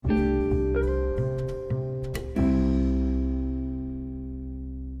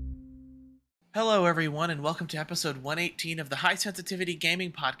everyone, and welcome to episode 118 of the High Sensitivity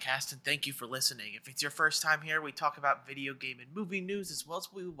Gaming Podcast, and thank you for listening. If it's your first time here, we talk about video game and movie news as well as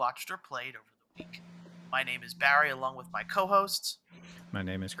what we watched or played over the week. My name is Barry, along with my co-hosts. My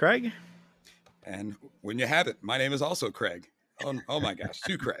name is Craig. And when you have it, my name is also Craig. Oh my gosh,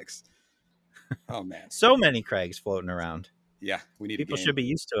 two Craigs. Oh man. So many Craigs floating around. Yeah, we need People should be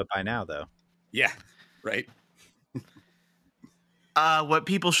used to it by now, though. Yeah, right. What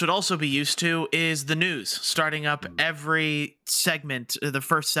people should also be used to is the news, starting up every segment, the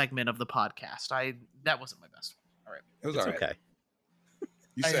first segment of the podcast. That wasn't my best one. All right. It was It's all right. okay.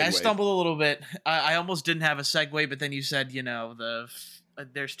 You I stumbled a little bit. I almost didn't have a segue, but then you said,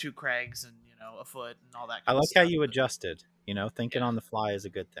 there's two Craigs and, a foot and all that I kind like of stuff. how you adjusted. Thinking on the fly is a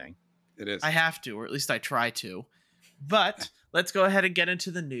good thing. It is. I have to, or at least I try to. But let's go ahead and get into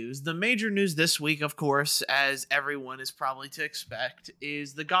the news. The major news this week, of course, as everyone is probably to expect,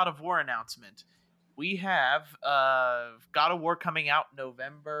 is the God of War announcement. We have God of War coming out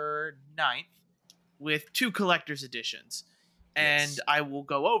November 9th with two collector's editions. And Yes. I will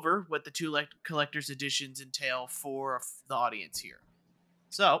go over what the two collector's editions entail for the audience here.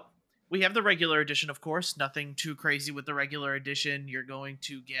 So, we have the regular edition, of course. Nothing too crazy with the regular edition. You're going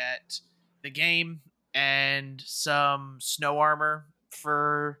to get the game and some snow armor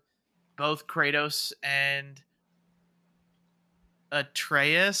for both Kratos and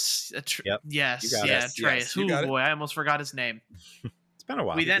Atreus. Yep. Yes, You got yeah, it. Atreus. Yes, you Ooh, got it. boy, I almost forgot his name. It's been a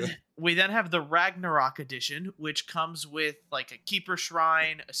while. We then have the Ragnarok edition, which comes with like a keeper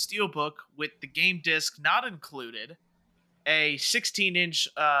shrine, a steel book with the game disc not included, a 16-inch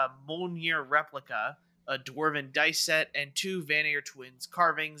Mjolnir replica, a dwarven dice set, and two Vanir twins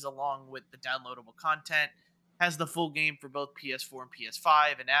carvings, along with the downloadable content. Has the full game for both PS4 and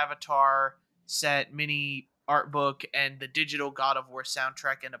PS5, an avatar set, mini art book, and the digital God of War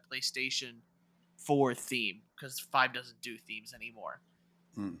soundtrack and a PlayStation 4 theme, because 5 doesn't do themes anymore.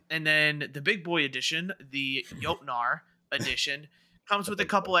 And then the big boy edition, the Jotnar edition, comes with a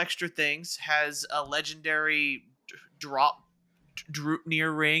couple extra things. Has a legendary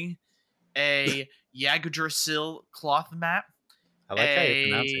Droopnir ring, a Yggdrasil cloth map, I like how you're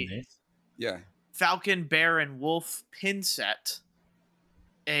pronouncing these. Yeah. Falcon, Bear, and Wolf pin set,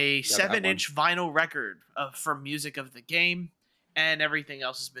 a 7-inch vinyl record for music of the game, and everything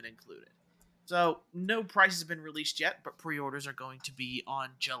else has been included. So, no prices have been released yet, but pre-orders are going to be on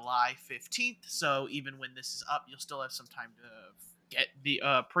July 15th. So, even when this is up, you'll still have some time to get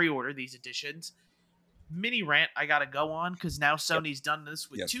the pre-order these editions. Mini rant I gotta go on, because now Sony's done this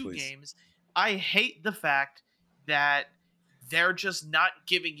with Yes, two please. games. I hate the fact that they're just not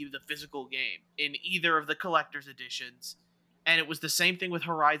giving you the physical game in either of the collector's editions. And it was the same thing with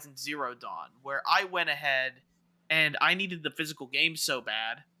Horizon Zero Dawn, where I went ahead and I needed the physical game so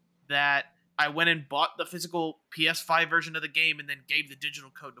bad that I went and bought the physical PS5 version of the game and then gave the digital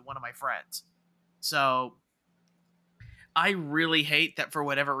code to one of my friends. So I really hate that for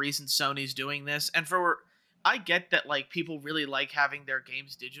whatever reason Sony's doing this. And I get that like people really like having their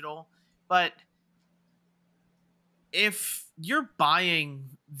games digital, but if you're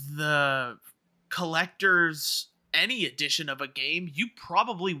buying the collector's any edition of a game, you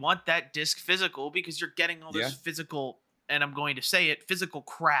probably want that disc physical because you're getting all this physical, and I'm going to say it, physical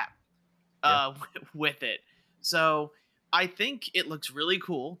crap with it. So I think it looks really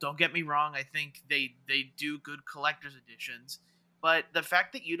cool. Don't get me wrong. I think they do good collector's editions, but the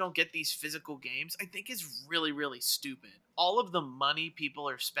fact that you don't get these physical games, I think is really, really stupid. All of the money people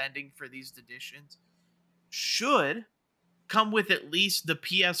are spending for these editions should come with at least the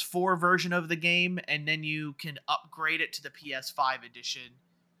PS4 version of the game, and then you can upgrade it to the PS5 edition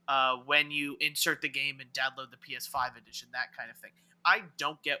when you insert the game and download the PS5 edition, that kind of thing. I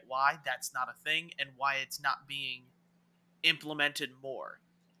don't get why that's not a thing and why it's not being implemented more.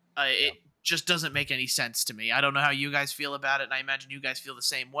 It just doesn't make any sense to me. I don't know how you guys feel about it, and I imagine you guys feel the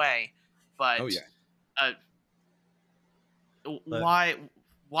same way. But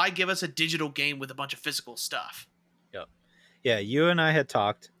why give us a digital game with a bunch of physical stuff? Yeah, you and I had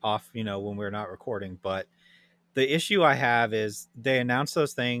talked off, when we were not recording, but the issue I have is they announced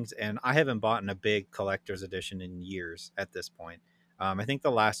those things, and I haven't bought a big collector's edition in years at this point. I think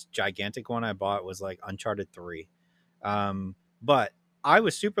the last gigantic one I bought was like Uncharted 3. But I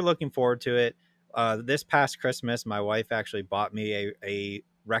was super looking forward to it. This past Christmas, my wife actually bought me a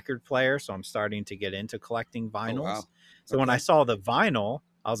record player, so I'm starting to get into collecting vinyls. Oh, wow. So when I saw the vinyl,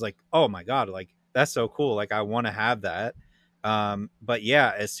 I was like, oh my God, like that's so cool. Like I want to have that. But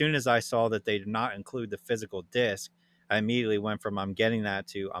yeah, as soon as I saw that they did not include the physical disc, I immediately went from I'm getting that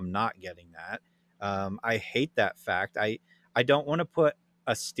to I'm not getting that. I hate that fact. I don't want to put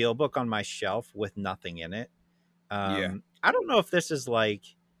a steelbook on my shelf with nothing in it. Yeah. I don't know if this is like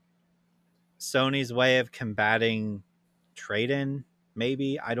Sony's way of combating trade-in.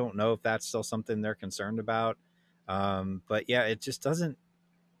 Maybe, I don't know if that's still something they're concerned about. But yeah, it just doesn't.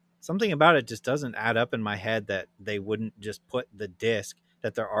 Something about it just doesn't add up in my head that they wouldn't just put the disc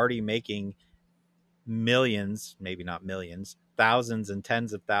that they're already making millions, maybe not millions, thousands and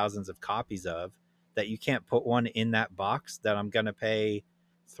tens of thousands of copies of, that you can't put one in that box that I'm going to pay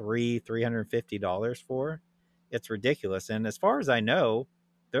 $350 for. It's ridiculous. And as far as I know,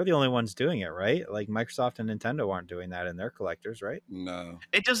 they're the only ones doing it, right? Like Microsoft and Nintendo aren't doing that in their collectors, right? No.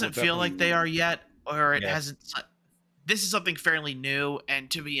 It doesn't feel like they are yet, or it Yeah. hasn't. This is something fairly new, and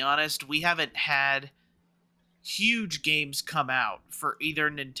to be honest, we haven't had huge games come out for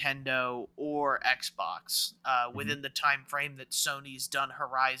either Nintendo or Xbox within the time frame that Sony's done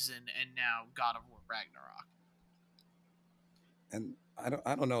Horizon and now God of War Ragnarok. And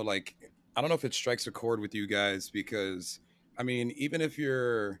I don't know, like, I don't know if it strikes a chord with you guys, because I mean, even if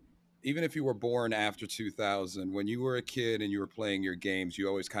you were born after 2000, when you were a kid and you were playing your games, you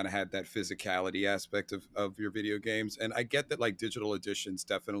always kind of had that physicality aspect of your video games. And I get that, like, digital editions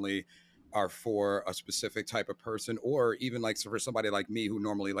definitely are for a specific type of person, or even like for somebody like me who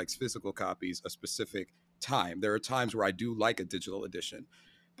normally likes physical copies, a specific time. There are times where I do like a digital edition,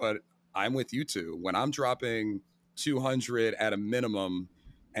 but I'm with you two. When I'm dropping 200 at a minimum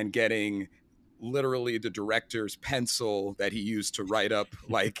and getting literally the director's pencil that he used to write up,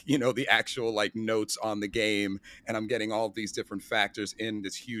 like, you know, the actual like notes on the game, and I'm getting all of these different factors in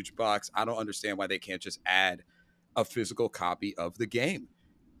this huge box, I don't understand why they can't just add a physical copy of the game.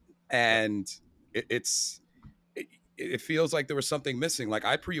 And it feels like there was something missing. Like,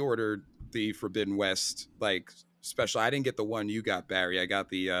 I pre-ordered the Forbidden West like special. I didn't get the one you got, Barry. I got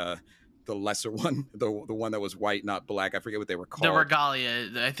the lesser one, the one that was white, not black. I forget what they were called. The Regalia.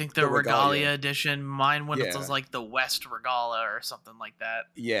 I think the Regalia edition. Mine was like the West Regala or something like that.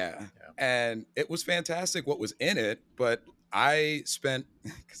 Yeah. And it was fantastic what was in it, but I spent,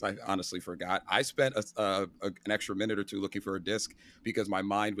 because I honestly forgot, I spent an extra minute or two looking for a disc because my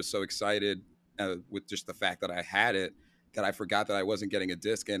mind was so excited with just the fact that I had it, that I forgot that I wasn't getting a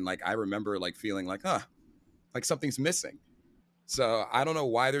disc. And like, I remember like feeling like, like something's missing. So I don't know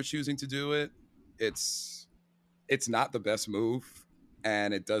why they're choosing to do it. It's not the best move,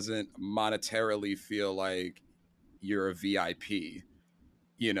 and it doesn't monetarily feel like you're a VIP,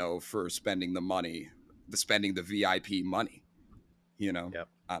 you know, for spending the VIP money, you know. Yep.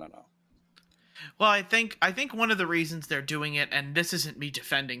 I don't know. Well, I think one of the reasons they're doing it, and this isn't me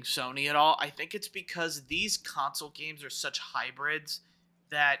defending Sony at all, I think it's because these console games are such hybrids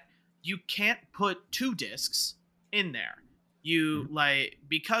that you can't put two discs in there. You like,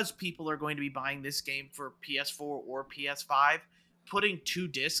 because people are going to be buying this game for PS4 or PS5, putting two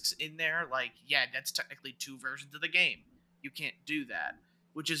discs in there, like, yeah, that's technically two versions of the game. You can't do that,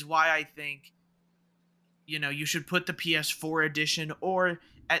 which is why I think, you know, you should put the PS4 edition, or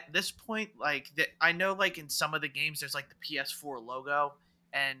at this point, like, I know, like, in some of the games there's like the PS4 logo,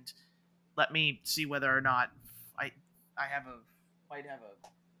 and let me see whether or not I might have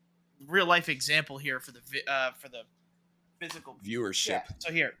a real life example here for the physical viewership. Yeah.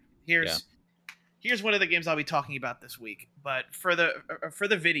 So here's one of the games I'll be talking about this week. But for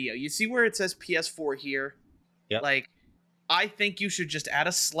the video, you see where it says PS4 here? Yeah. Like, I think you should just add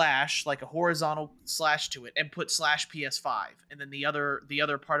a slash, like a horizontal slash to it, and put /PS5, and then the other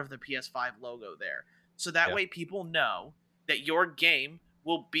part of the PS5 logo there. So that way people know that your game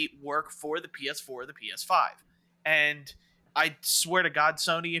will work for the PS4 or the PS5. And I swear to God,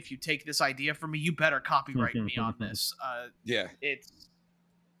 Sony, if you take this idea from me, you better copyright me on this.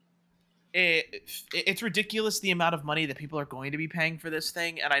 It's ridiculous the amount of money that people are going to be paying for this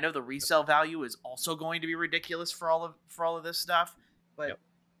thing, and I know the resale value is also going to be ridiculous for all of this stuff. But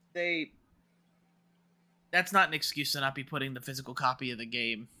that's not an excuse to not be putting the physical copy of the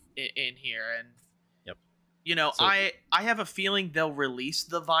game in here. And you know, so, I have a feeling they'll release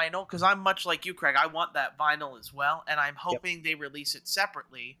the vinyl, because I'm much like you, Craig. I want that vinyl as well, and I'm hoping they release it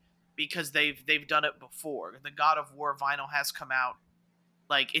separately, because they've done it before. The God of War vinyl has come out.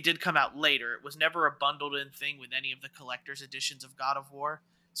 Like, it did come out later. It was never a bundled in thing with any of the collector's editions of God of War.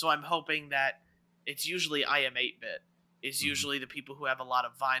 So I'm hoping that it's usually IM8-bit is usually the people who have a lot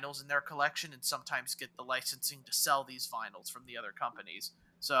of vinyls in their collection and sometimes get the licensing to sell these vinyls from the other companies.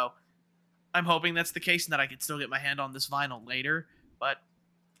 So I'm hoping that's the case and that I can still get my hand on this vinyl later. But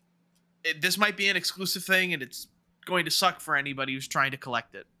this might be an exclusive thing, and it's going to suck for anybody who's trying to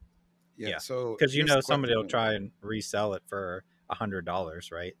collect it. Yeah. So because you know somebody will try and resell it for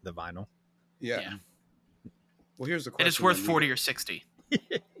 $100, right? The vinyl. Yeah. Well, here's the question. And it's worth 40 or 60.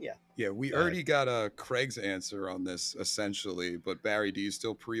 Yeah. Yeah, we already got Craig's answer on this essentially, but Barry, do you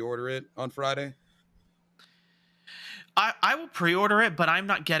still pre-order it on Friday? I will pre-order it, but I'm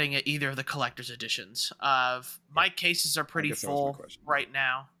not getting it either of the collector's editions. My cases are I pretty guess that was my full question. right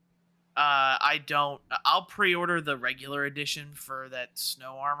now. I don't. I'll pre-order the regular edition for that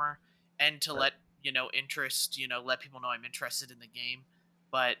snow armor, and to let let people know I'm interested in the game.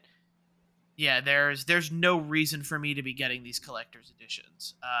 But yeah, there's no reason for me to be getting these collector's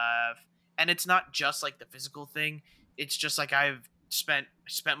editions. And it's not just like the physical thing. It's just like I've spent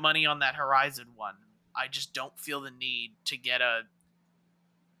money on that Horizon one. I just don't feel the need to get a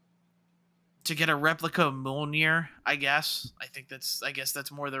replica of Mjolnir. I guess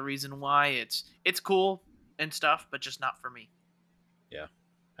that's more the reason why. It's cool and stuff, but just not for me. Yeah,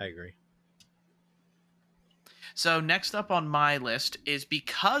 I agree. So next up on my list is,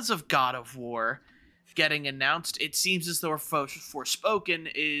 because of God of War getting announced, it seems as though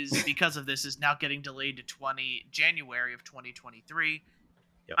Forspoken is because of this is now getting delayed to January of 2023.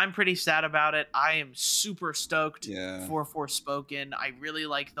 Yep. I'm pretty sad about it. I am super stoked Yeah. for Forspoken. I really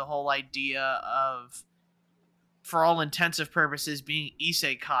like the whole idea of, for all intensive purposes, being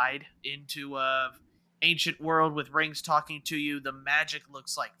isekai'd into a ancient world with rings talking to you. The magic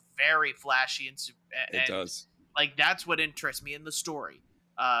looks like very flashy and It does. like that's what interests me in the story.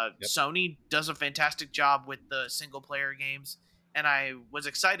 Yep. Sony does a fantastic job with the single player games, and I was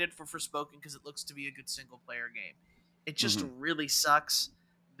excited for Forspoken because it looks to be a good single player game. It just really sucks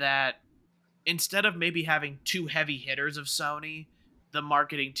that instead of maybe having two heavy hitters of Sony, the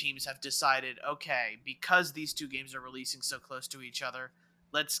marketing teams have decided, okay, because these two games are releasing so close to each other,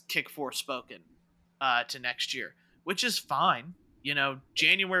 let's kick Forspoken to next year, which is fine.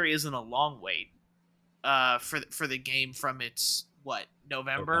 January isn't a long wait for the game from its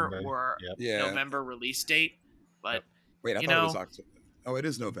November or November release date. But wait, I thought it was October. Oh, it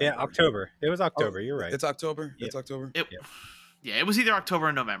is November. Yeah, October. It was October. You're right. It's October. Yep. It's October. Yeah, it was either October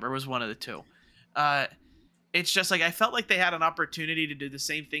or November. It was one of the two. It's just like I felt like they had an opportunity to do the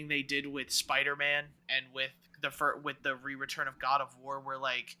same thing they did with Spider-Man and with the re-return of God of War, where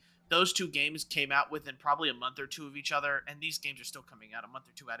like those two games came out within probably a month or two of each other, and these games are still coming out a month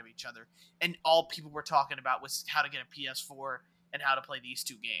or two out of each other, and all people were talking about was how to get a PS4 and how to play these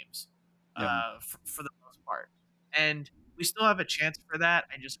two games for the most part. And we still have a chance for that.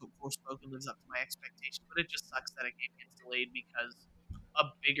 I just hope Forspoken lives up to my expectations, but it just sucks that a game gets delayed because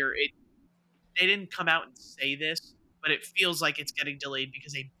they didn't come out and say this, but it feels like it's getting delayed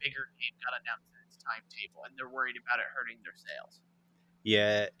because a bigger game got announced in its timetable, and they're worried about it hurting their sales.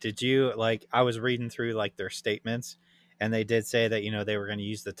 Yeah. Did you I was reading through their statements, and they did say that, they were going to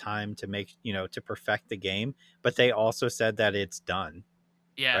use the time to make, to perfect the game, but they also said that it's done.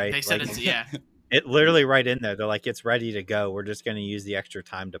 Yeah. Right? They said it literally right in there. They're like, it's ready to go. We're just going to use the extra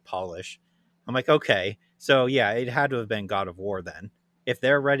time to polish. I'm like, okay. So yeah, it had to have been God of War then. If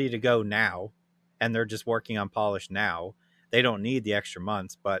they're ready to go now and they're just working on polish now, they don't need the extra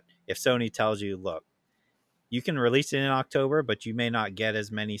months. But if Sony tells you, look, you can release it in October, but you may not get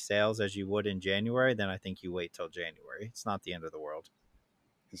as many sales as you would in January, then I think you wait till January. It's not the end of the world.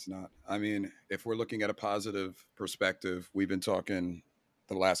 It's not. I mean, if we're looking at a positive perspective, we've been talking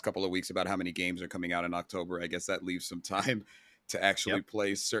the last couple of weeks about how many games are coming out in October. I guess that leaves some time to actually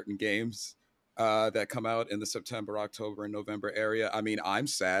play certain games that come out in the September, October, and November area. I mean, I'm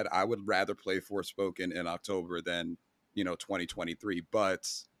sad. I would rather play Forspoken in October than 2023, but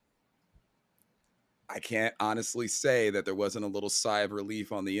I can't honestly say that there wasn't a little sigh of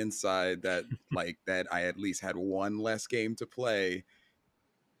relief on the inside that that I at least had one less game to play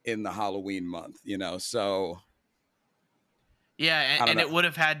in the Halloween month, so yeah, and it would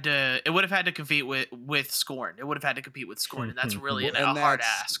have had to compete with Scorn. It would have had to compete with Scorn, and that's really a hard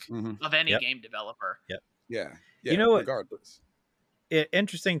ask of any game developer. Yeah. Regardless.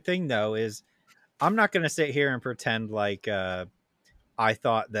 Interesting thing though is I'm not going to sit here and pretend like I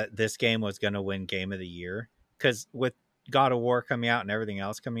thought that this game was going to win Game of the Year, because with God of War coming out and everything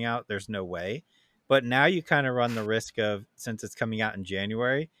else coming out, there's no way. But now you kind of run the risk of, since it's coming out in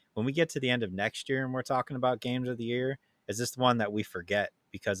January, when we get to the end of next year and we're talking about Games of the Year, is this one that we forget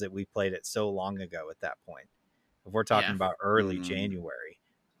because we played it so long ago at that point? If we're talking about early January,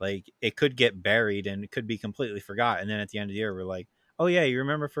 it could get buried and it could be completely forgotten. And then at the end of the year, we're like, oh yeah, you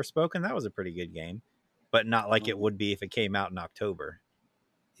remember Forspoken? That was a pretty good game, but not like it would be if it came out in October.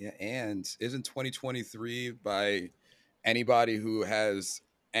 Yeah, and isn't 2023, by anybody who has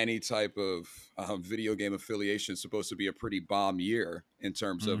any type of video game affiliation, supposed to be a pretty bomb year in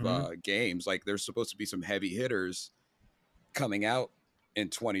terms of games? Like, there's supposed to be some heavy hitters coming out in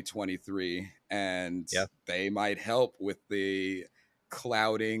 2023, and they might help with the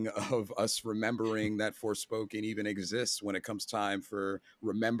clouding of us remembering that Forspoken even exists when it comes time for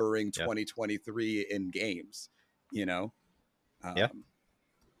remembering 2023 in games, you know? Yeah.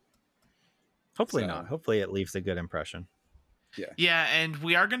 Hopefully So, not. Hopefully it leaves a good impression. Yeah, and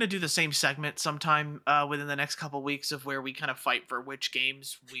we are going to do the same segment sometime within the next couple weeks of where we kind of fight for which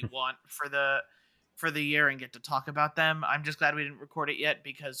games we want for the year and get to talk about them. I'm just glad we didn't record it yet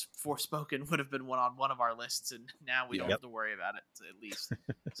because Forspoken would have been on one of our lists, and now we don't have to worry about it at least.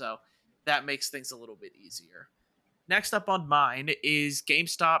 So that makes things a little bit easier. Next up on mine is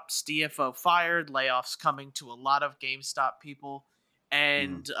GameStop's CFO fired, layoffs coming to a lot of GameStop people.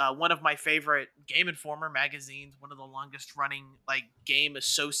 And one of my favorite Game Informer magazines, one of the longest running like game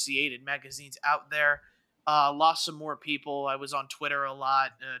associated magazines out there, lost some more people. I was on Twitter a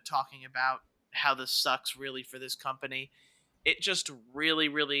lot talking about how this sucks really for this company. It just really,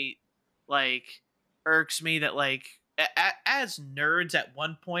 really like irks me that like as nerds at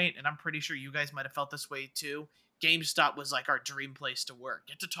one point, and I'm pretty sure you guys might have felt this way too. GameStop was like our dream place to work.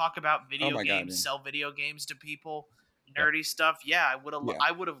 Get to talk about video games, sell video games to people, nerdy stuff. Yeah, I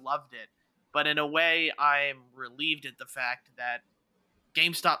would have loved it. But in a way, I'm relieved at the fact that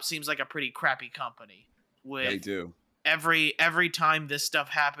GameStop seems like a pretty crappy company. They do. Every time this stuff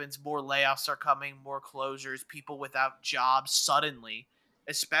happens, more layoffs are coming, more closures, people without jobs suddenly,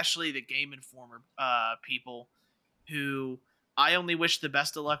 especially the Game Informer people who I only wish the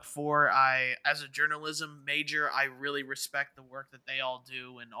best of luck for. As a journalism major, I really respect the work that they all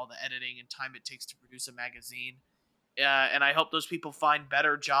do and all the editing and time it takes to produce a magazine. And I hope those people find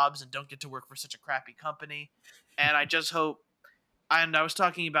better jobs and don't get to work for such a crappy company. And I just hope, and I was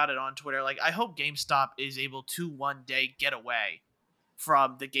talking about it on Twitter, like I hope GameStop is able to one day get away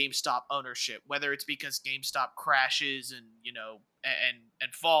from the GameStop ownership, whether it's because GameStop crashes and, you know,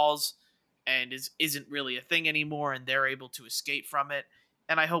 and falls and isn't really a thing anymore and they're able to escape from it.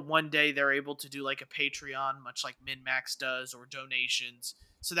 And I hope one day they're able to do like a Patreon, much like MinMax does, or donations,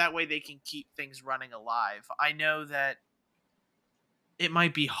 so that way they can keep things running alive. I know that it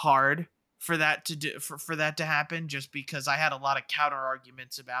might be hard for that to do for that to happen, just because I had a lot of counter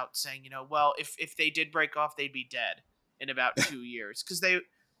arguments about saying, you know, well, if they did break off, they'd be dead in about 2 years, because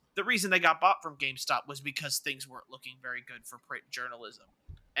the reason they got bought from GameStop was because things weren't looking very good for print journalism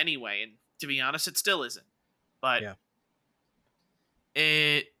anyway, and to be honest, it still isn't. But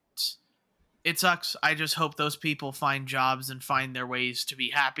it sucks. I just hope those people find jobs and find their ways to be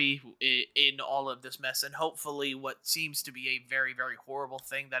happy in all of this mess. And hopefully what seems to be a very, very horrible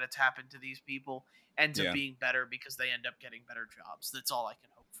thing that it's happened to these people ends up being better because they end up getting better jobs. That's all I can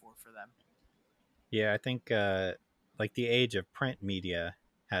hope for them. Yeah, I think like the age of print media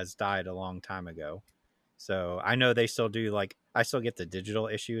has died a long time ago. So I know they still do, like, I still get the digital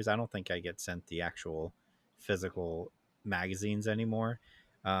issues. I don't think I get sent the actual physical magazines anymore.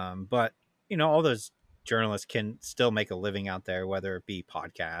 But you know, all those journalists can still make a living out there, whether it be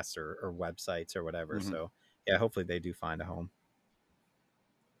podcasts or websites or whatever. So yeah, hopefully they do find a home.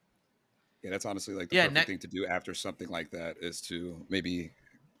 Yeah, that's honestly like the perfect thing to do after something like that, is to maybe,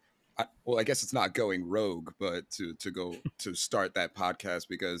 well, I guess it's not going rogue, but to go to start that podcast,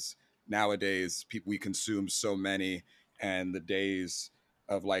 because nowadays we consume so many, and the days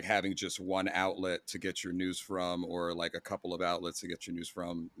of like having just one outlet to get your news from, or like a couple of outlets to get your news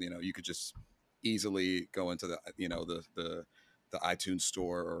from, you know, you could just easily go into the, you know, the iTunes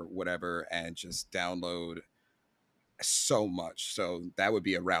store or whatever and just download so much. So that would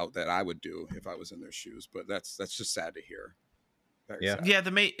be a route that I would do if I was in their shoes, but that's just sad to hear. Sad. Yeah,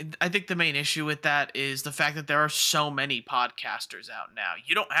 I think the main issue with that is the fact that there are so many podcasters out now.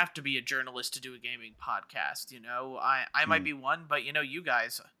 You don't have to be a journalist to do a gaming podcast, you know. I might be one, but you know, you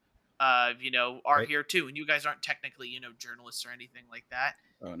guys you know, are here too, and you guys aren't technically, you know, journalists or anything like that.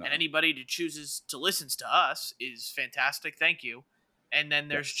 Oh, no. And anybody who chooses to listen to us is fantastic. Thank you. And then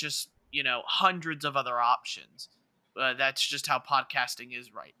there's just, you know, hundreds of other options. That's just how podcasting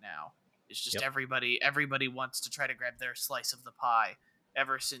is right now. It's just everybody wants to try to grab their slice of the pie.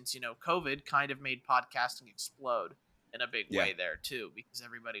 Ever since, you know, COVID kind of made podcasting explode in a big way there too, because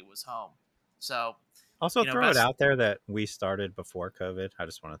everybody was home. So also, throw it out there that we started before COVID. I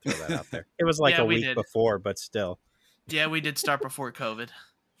just want to throw that out there. It was like a week before, but still. Yeah, we did start before COVID.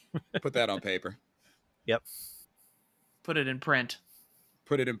 Put that on paper. Yep. Put it in print.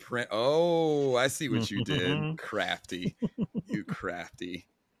 Put it in print. Oh, I see what you did. Crafty. You crafty.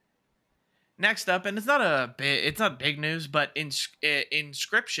 Next up, and it's not big news, but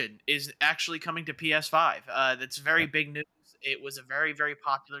Inscryption is actually coming to PS5. That's very big news. It was a very, very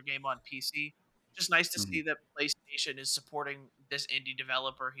popular game on PC. Just nice to see that PlayStation is supporting this indie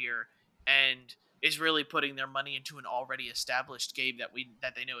developer here and is really putting their money into an already established game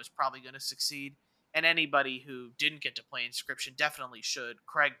that they know is probably going to succeed. And anybody who didn't get to play Inscription definitely should.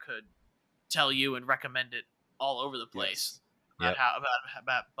 Craig could tell you and recommend it all over the place Yes. about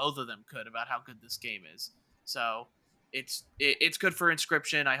about both of them could about how good this game is. So it's good for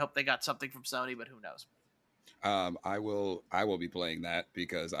Inscription. I hope they got something from Sony, but who knows? I will be playing that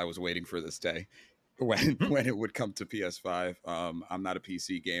because I was waiting for this day when it would come to PS5. I'm not a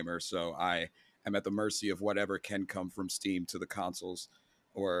PC gamer, so I am at the mercy of whatever can come from Steam to the consoles,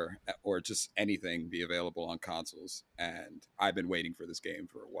 or just anything be available on consoles. And I've been waiting for this game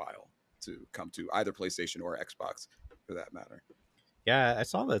for a while to come to either PlayStation or Xbox, for that matter. Yeah, I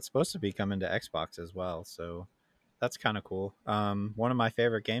saw that it's supposed to be coming to Xbox as well, so that's kind of cool. One of my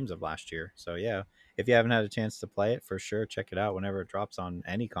favorite games of last year. So yeah, if you haven't had a chance to play it, for sure check it out whenever it drops on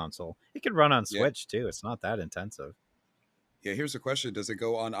any console. It could run on Yeah. Switch too. It's not that intensive. Yeah, here's a question. Does it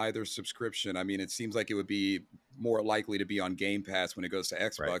go on either subscription? I mean, it seems like it would be more likely to be on Game Pass when it goes to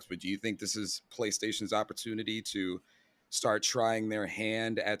Xbox, Right. but do you think this is PlayStation's opportunity to start trying their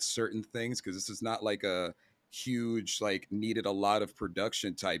hand at certain things? Because this is not like a huge, like, needed a lot of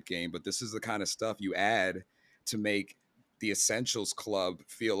production type game, but this is the kind of stuff you add to make the Essentials Club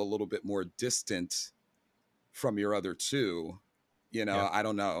feel a little bit more distant from your other two. Yeah. I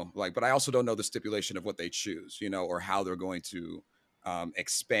don't know, like, but I also don't know the stipulation of what they choose, or how they're going to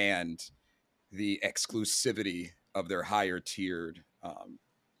expand the exclusivity of their higher tiered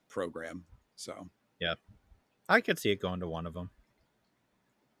program. So Yeah. I could see it going to one of them.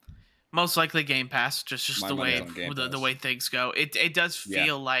 Most likely Game Pass, just My the money's way on Game the Pass. way things go. It does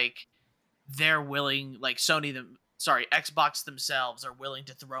feel like they're willing, like Xbox themselves are willing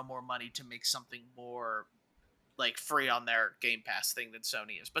to throw more money to make something more like free on their Game Pass thing than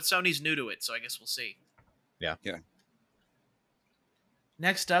Sony is. But Sony's new to it, so I guess we'll see. Yeah.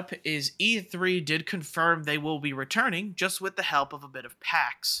 Next up is E3 did confirm they will be returning, just with the help of a bit of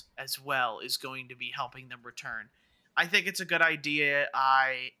PAX as well is going to be helping them return. I think it's a good idea.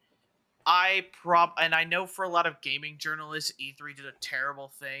 And I know for a lot of gaming journalists, E3 did a terrible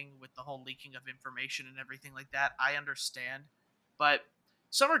thing with the whole leaking of information and everything like that. I understand, but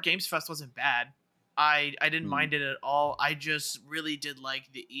Summer Games Fest wasn't bad. I didn't mind it at all. I just really did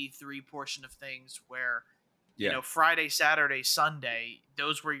like the E3 portion of things where, Friday, Saturday, Sunday,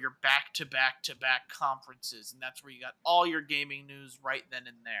 those were your back to back conferences, and that's where you got all your gaming news right then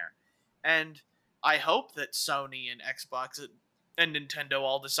and there. And I hope that Sony and Xbox and Nintendo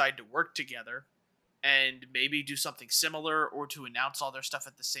all decide to work together and maybe do something similar, or to announce all their stuff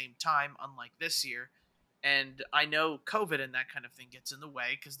at the same time, unlike this year. And I know COVID and that kind of thing gets in the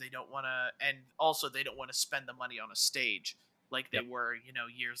way because they don't want to, and also they don't want to spend the money on a stage like they were,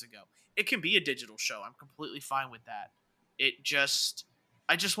 years ago. It can be a digital show. I'm completely fine with that.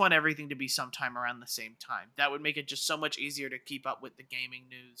 I just want everything to be sometime around the same time. That would make it just so much easier to keep up with the gaming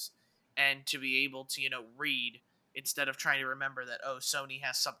news and to be able to, read instead of trying to remember that, oh, Sony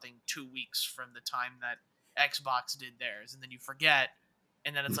has something 2 weeks from the time that Xbox did theirs. And then you forget.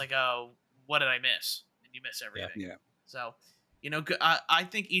 And then it's like, oh, what did I miss? And you miss everything. Yeah. So, I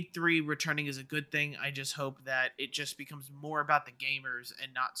think E3 returning is a good thing. I just hope that it just becomes more about the gamers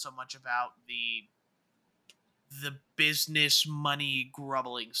and not so much about the business money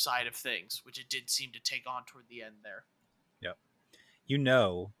grubbling side of things, which it did seem to take on toward the end there. Yep. You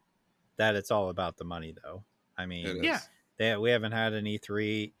know that it's all about the money, though. I mean, we haven't had an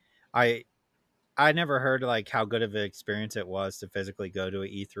E3. I never heard like how good of an experience it was to physically go to an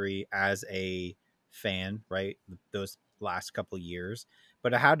E3 as a fan, right? Those last couple of years,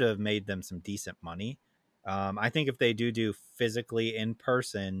 but it had to have made them some decent money. I think if they do physically in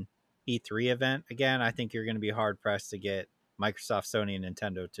person E3 event again, I think you're going to be hard pressed to get Microsoft, Sony, and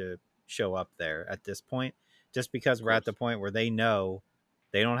Nintendo to show up there at this point, just because we're at the point where they know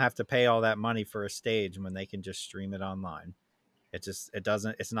they don't have to pay all that money for a stage when they can just stream it online.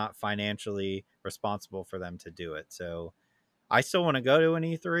 It's not financially responsible for them to do it. So I still want to go to an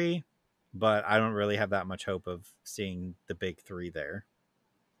E3, but I don't really have that much hope of seeing the big three there.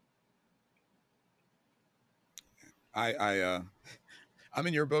 I'm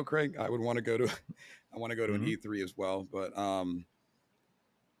in your boat, Craig. I want to go to an E3 as well, but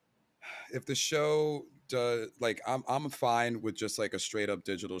if the show does, like, I'm fine with just like a straight up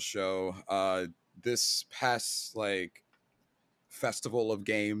digital show. This past like festival of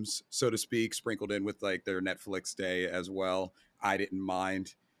games, so to speak, sprinkled in with like their Netflix day as well, I didn't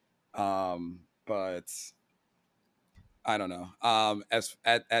mind. But I don't know. As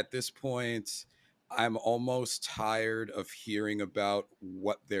at this point, I'm almost tired of hearing about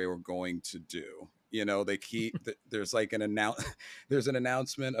what they were going to do. They keep there's like there's an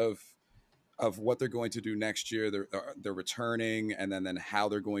announcement of of what they're going to do next year. They're returning, and then how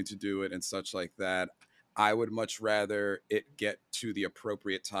they're going to do it and such like that. I would much rather it get to the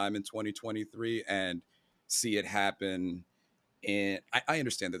appropriate time in 2023 and see it happen. And I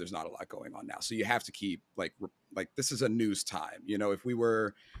understand that there's not a lot going on now, so you have to keep like this is a news time. You know, if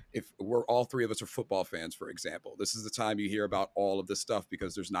we're all three of us are football fans, for example, this is the time you hear about all of this stuff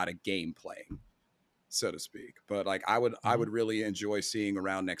because there's not a game playing, so to speak. But like I would really enjoy seeing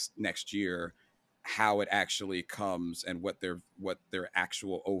around next year how it actually comes and what their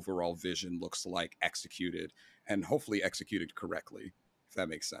actual overall vision looks like executed, and hopefully executed correctly, if that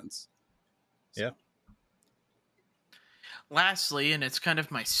makes sense. So. Yeah. Lastly, and it's kind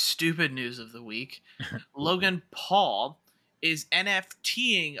of my stupid news of the week, Logan Paul is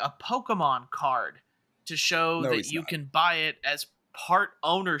NFTing a Pokemon card to show that you can buy it as part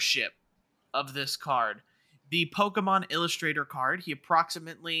ownership of this card. The Pokemon Illustrator card, he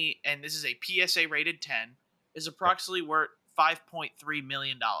approximately, and this is a PSA rated 10, is approximately worth $5.3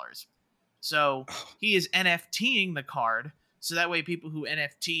 million. So he is NFTing the card, so that way people who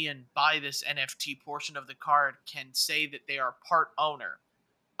NFT and buy this NFT portion of the card can say that they are part owner.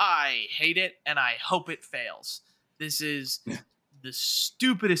 I hate it, and I hope it fails. This is the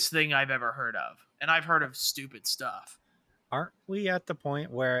stupidest thing I've ever heard of, and I've heard of stupid stuff. Aren't we at the point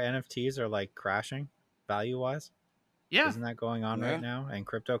where NFTs are like crashing value-wise? Yeah. Isn't that going on right now? And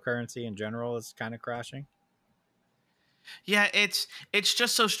cryptocurrency in general is kind of crashing? Yeah, it's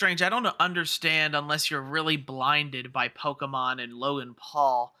just so strange. I don't understand, unless you're really blinded by Pokemon and Logan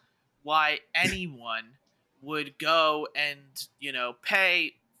Paul, why anyone would go and, you know,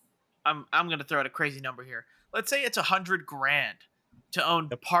 pay. I'm going to throw out a crazy number here. Let's say it's $100,000 to own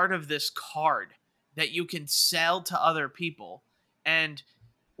part of this card that you can sell to other people. And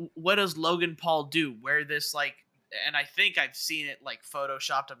what does Logan Paul do? Wear this, like, and I think I've seen it like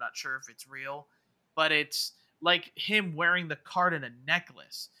photoshopped. I'm not sure if it's real, but it's like him wearing the card in a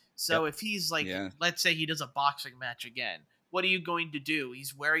necklace. So if he's like, let's say he does a boxing match again, what are you going to do?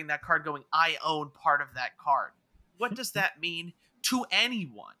 He's wearing that card going, I own part of that card. What does that mean to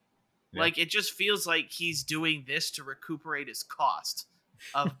anyone? Like, it just feels like he's doing this to recuperate his cost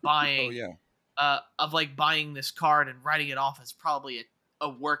of buying, buying this card and writing it off as probably a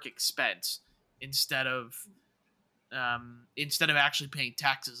work expense instead of actually paying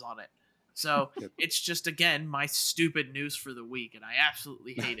taxes on it. So it's just, again, my stupid news for the week, and I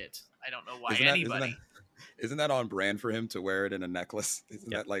absolutely hate it. I don't know why Isn't that on brand for him to wear it in a necklace?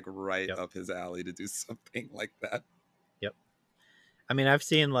 Isn't that like right up his alley to do something like that? Yep. I mean, I've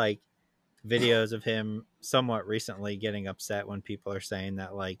seen like videos of him somewhat recently getting upset when people are saying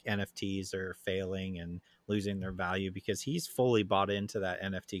that like NFTs are failing and losing their value, because he's fully bought into that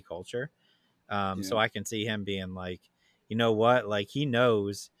NFT culture. So I can see him being like, you know what? Like, he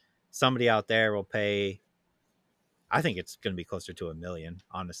knows somebody out there will pay, I think it's going to be closer to $1 million,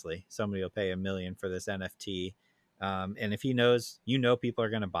 honestly. Somebody will pay $1 million for this NFT. And if he knows, people are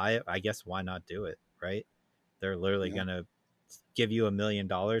going to buy it, I guess why not do it, right? They're literally going to give you $1 million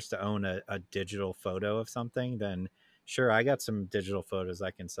to own a digital photo of something. Then sure, I got some digital photos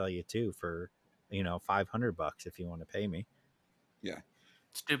I can sell you too for, $500 if you want to pay me. Yeah.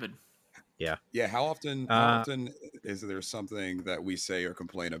 Stupid. Yeah. How often is there something that we say or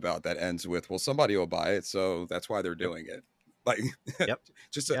complain about that ends with, well, somebody will buy it, so that's why they're doing it? Like, I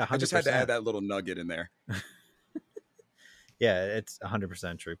just had to add that little nugget in there. Yeah, it's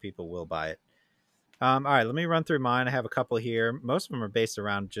 100% true. People will buy it. All right, let me run through mine. I have a couple here. Most of them are based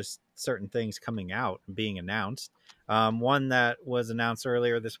around just certain things coming out and being announced. One that was announced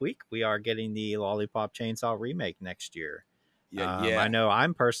earlier this week, we are getting the Lollipop Chainsaw remake next year. I know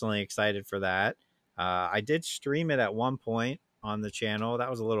I'm personally excited for that. I did stream it at one point on the channel. That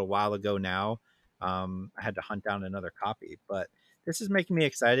was a little while ago now. I had to hunt down another copy, but this is making me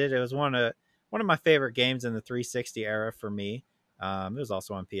excited. It was one of my favorite games in the 360 era for me. It was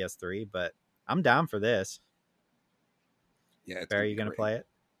also on PS3, but I'm down for this. Yeah, Barry, you gonna play it?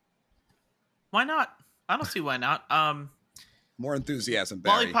 Why not? I don't see why not. More enthusiasm,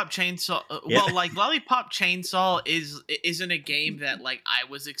 Barry. Lollipop Chainsaw. Well, like, Lollipop Chainsaw isn't a game that like I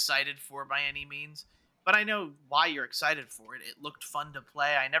was excited for by any means, but I know why you're excited for it. It looked fun to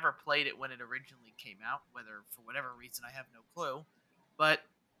play. I never played it when it originally came out, whether for whatever reason, I have no clue. But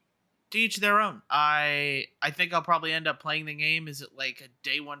to each their own. I think I'll probably end up playing the game. Is it like a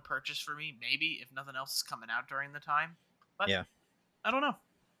day one purchase for me? Maybe, if nothing else is coming out during the time. But yeah, I don't know.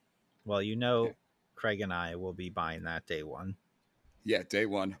 Well, Craig and I will be buying that day one. Yeah, day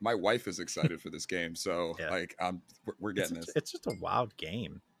one. My wife is excited for this game, so like we're getting this. It's just a wild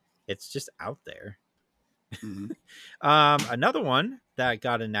game. It's just out there. Mm-hmm. Another one that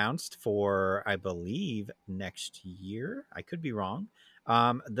got announced for, I believe, next year. I could be wrong.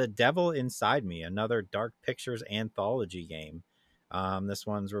 The Devil Inside Me, another Dark Pictures anthology game. This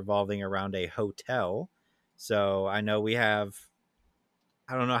one's revolving around a hotel. So I know we have,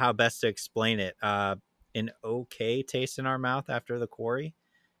 I don't know how best to explain it. An okay taste in our mouth after The Quarry.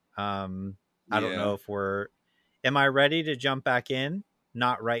 I don't Yeah. know if am I ready to jump back in?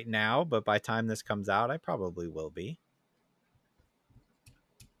 Not right now, but by the time this comes out, I probably will be.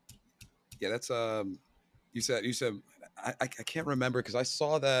 Yeah, that's you said I can't remember because I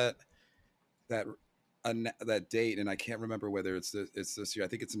saw that that date and I can't remember whether it's this year. I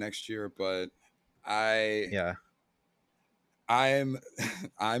think it's next year, but I Yeah. I'm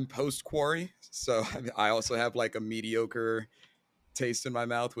I'm post Quarry, so I also have like a mediocre taste in my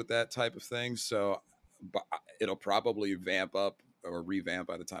mouth with that type of thing. So but it'll probably vamp up or revamp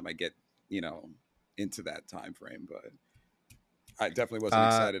by the time I get, into that time frame. But I definitely wasn't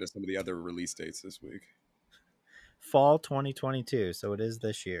excited as some of the other release dates this week. Fall 2022, so it is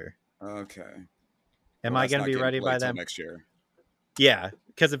this year. Okay. Am Well, I that's going to not be getting ready by played till then? next year. Yeah,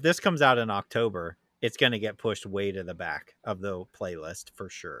 because if this comes out in October, it's going to get pushed way to the back of the playlist for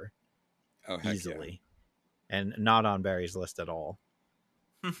sure. Oh, heck easily. Yeah. And not on Barry's list at all.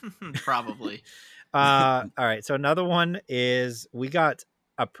 Probably. All right, so another one is we got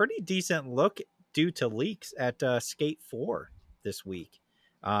a pretty decent look due to leaks at Skate 4 this week.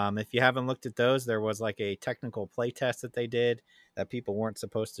 If you haven't looked at those, there was like a technical play test that they did that people weren't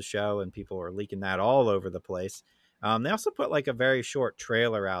supposed to show, and people were leaking that all over the place. They also put like a very short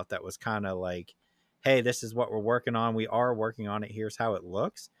trailer out that was kind of like, hey, this is what we're working on. We are working on it. Here's how it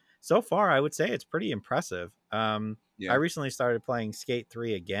looks. So far, I would say it's pretty impressive. Yeah. I recently started playing Skate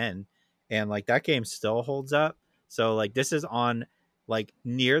 3 again, and like that game still holds up. So like this is on like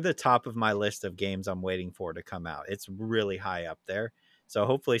near the top of my list of games I'm waiting for to come out. It's really high up there. So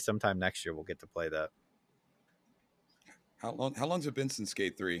hopefully sometime next year we'll get to play that. How long's it been since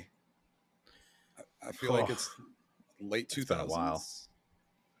Skate 3? I feel like it's late 2000s. It's been a while. Is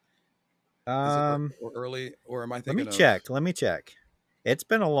it or early, or am I thinking Let me check. It's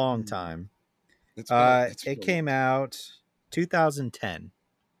been a long time. It came out 2010.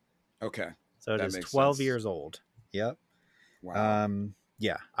 Okay. So it is 12 years old. Yep. Wow.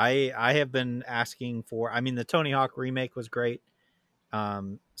 Yeah, I have been asking for, I mean, the Tony Hawk remake was great.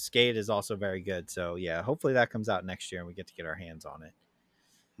 Skate is also very good. So yeah, hopefully that comes out next year and we get to get our hands on it.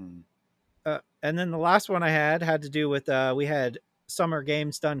 And then the last one I had to do with, we had Summer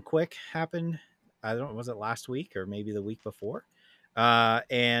Games Done Quick happen. I don't know, was it last week or maybe the week before?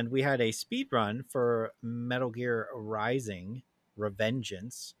 And we had a speed run for Metal Gear Rising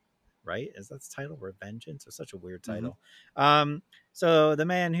Revengeance, right? Is that the title? Revengeance? It's such a weird title. So the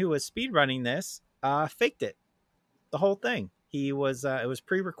man who was speed running this faked it, the whole thing. He was it was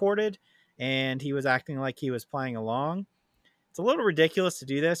pre-recorded and he was acting like he was playing along. It's a little ridiculous to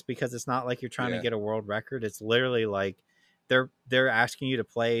do this because it's not like you're trying to get a world record. It's literally like they're asking you to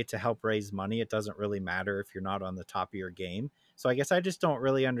play to help raise money. It doesn't really matter if you're not on the top of your game. So I guess I just don't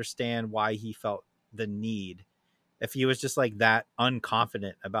really understand why he felt the need, if he was just like that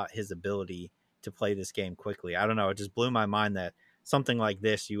unconfident about his ability to play this game quickly. I don't know. It just blew my mind that something like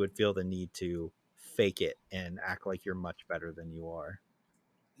this, you would feel the need to fake it and act like you're much better than you are.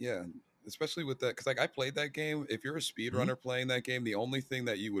 Yeah. Especially with that, because like I played that game. If you're a speedrunner playing that game, the only thing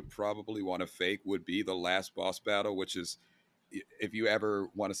that you would probably want to fake would be the last boss battle, which is, if you ever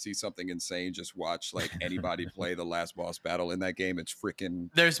want to see something insane, just watch like anybody play the last boss battle in that game. It's freaking,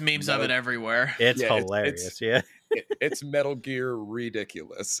 there's memes of it everywhere. It's hilarious. It's Metal Gear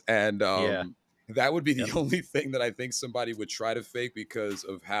ridiculous, and that would be the only thing that I think somebody would try to fake because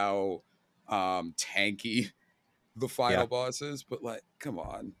of how tanky the final boss is. But like, come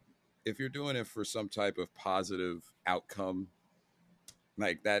on, if you're doing it for some type of positive outcome,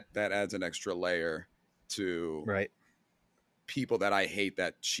 like that adds an extra layer to people that I hate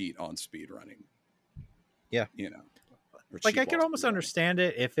that cheat on speedrunning. Yeah. Like I could almost understand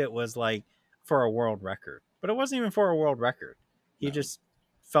it if it was like for a world record, but it wasn't even for a world record. He just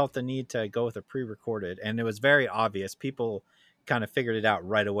felt the need to go with a pre-recorded, and it was very obvious. People kind of figured it out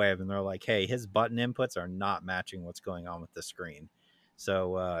right away, and they're like, hey, his button inputs are not matching what's going on with the screen.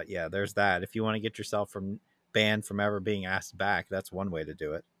 So yeah, there's that. If you want to get yourself banned from ever being asked back, that's one way to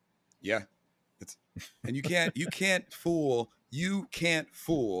do it. Yeah. And you can't fool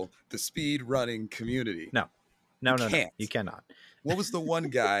the speed running community. No, you cannot. What was the one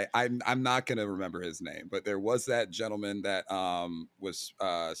guy? I'm not gonna remember his name, but there was that gentleman that was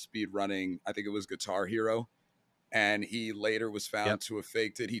speed running. I think it was Guitar Hero, and he later was found to have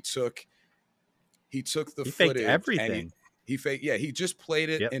faked it. he took the He faked footage everything. and he just played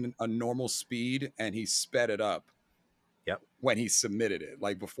it Yep. in a normal speed and he sped it up. Yep. When he submitted it,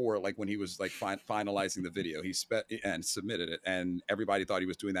 like before, like when he was like finalizing the video, he sped and submitted it, and everybody thought he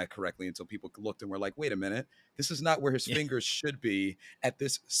was doing that correctly until people looked and were like, "Wait a minute, this is not where his fingers should be at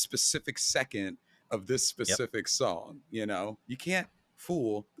this specific second of this specific song." You know, you can't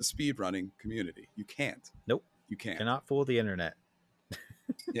fool the speedrunning community. You can't. Nope. You can't. Cannot fool the internet.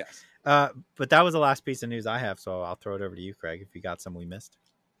 Yes. But that was the last piece of news I have, so I'll throw it over to you, Craig, if you got some we missed.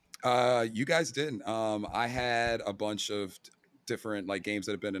 You guys didn't. I had a bunch of different like games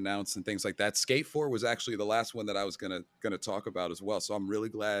that have been announced and things like that. Skate 4 was actually the last one that I was gonna talk about as well. So I'm really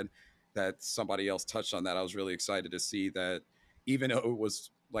glad that somebody else touched on that. I was really excited to see that, even though it was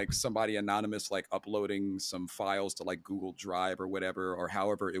like somebody anonymous like uploading some files to like Google Drive or whatever, or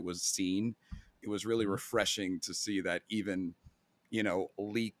however it was seen, it was really refreshing to see that even, you know,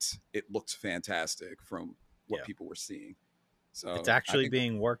 leaked, it looked fantastic from what people were seeing. So it's actually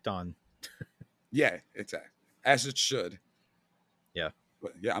being worked on. Yeah, exactly. As it should. Yeah.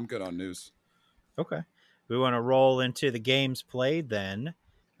 But yeah, I'm good on news. Okay. We want to roll into the games played then.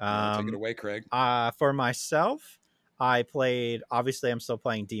 Take it away, Craig. For myself, I played, obviously I'm still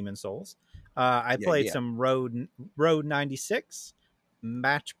playing Demon Souls. I played some Road 96,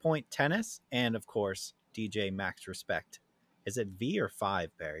 Match Point Tennis, and of course, DJ Max Respect. Is it V or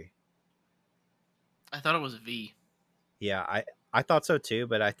 5, Barry? I thought it was a V. Yeah, I thought so too,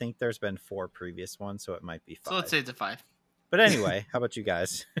 but I think there's been 4 previous ones, so it might be 5. So let's say it's a 5. But anyway, how about you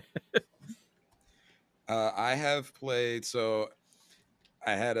guys? I have played, so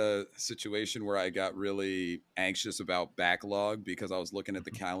I had a situation where I got really anxious about backlog because I was looking at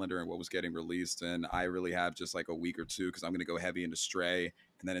the calendar and what was getting released, and I really have just like a week or two because I'm going to go heavy into Stray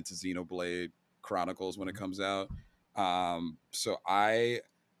and then into Xenoblade Chronicles when it comes out. So I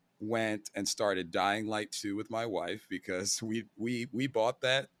went and started Dying Light 2 with my wife because we bought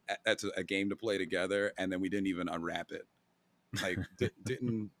that. That's a game to play together, and then we didn't even unwrap it. Like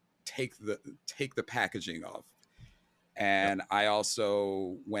didn't take the packaging off. And I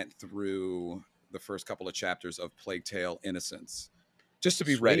also went through the first couple of chapters of Plague Tale: Innocence just to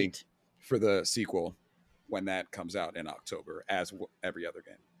be ready for the sequel when that comes out in October, as every other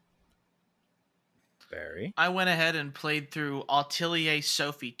game. Barry? I went ahead and played through Atelier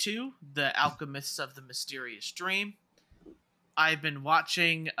Sophie 2, The Alchemists of the Mysterious Dream. I've been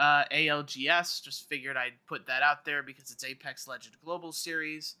watching ALGS, just figured I'd put that out there because it's Apex Legend Global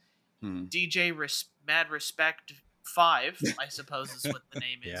Series. DJ Mad Respect 5, I suppose is what the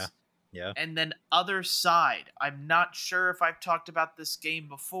name is. Yeah. And then Other Side. I'm not sure if I've talked about this game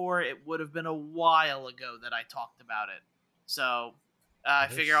before. It would have been a while ago that I talked about it. So I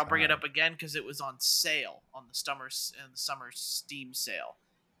figure I'll bring it up again because it was on sale on the summer Steam sale.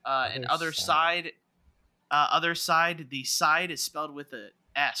 And Other Side, the side is spelled with a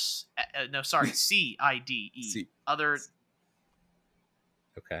S. CIDE. C. Other.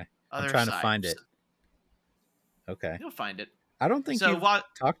 Okay. Other I'm trying side. to find it. Okay. You'll find it. I don't think you've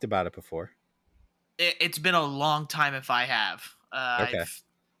talked about it before. It's been a long time if I have. Okay. I've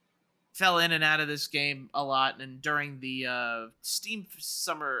fell in and out of this game a lot, and during the Steam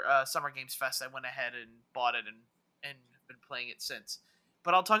Summer Games Fest, I went ahead and bought it and been playing it since.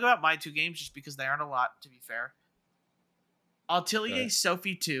 But I'll talk about my 2 games just because they aren't a lot, to be fair. Atelier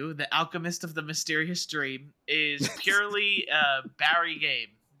Sophie 2, The Alchemist of the Mysterious Dream, is purely a Barry game.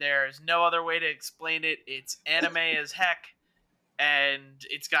 There's no other way to explain it. It's anime as heck, and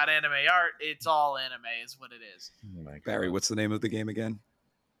it's got anime art. It's all anime is what it is. Oh my God. Barry, what's the name of the game again?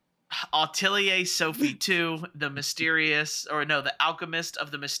 Atelier Sophie 2, The Alchemist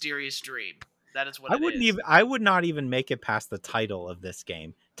of the Mysterious Dream. That is what it is. I would not even make it past the title of this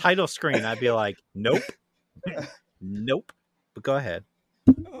game. Title screen, I'd be like, nope. Nope. But go ahead.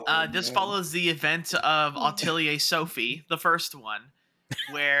 This follows the event of Atelier Sophie, the first one,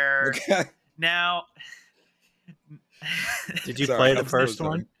 where now... Did you play the first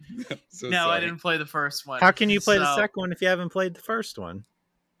one? No, I didn't play the first one. How can you play the second one if you haven't played the first one?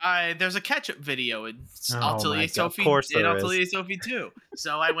 There's a catch-up video in Atelier Sophie 2.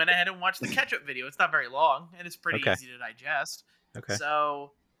 So I went ahead and watched the catch-up video. It's not very long, and it's pretty easy to digest. Okay.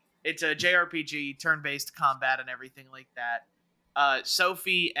 So it's a JRPG, turn-based combat and everything like that.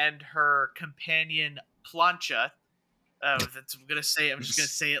 Sophie and her companion Plancha, I'm just gonna say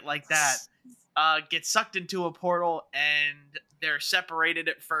it like that, get sucked into a portal, and they're separated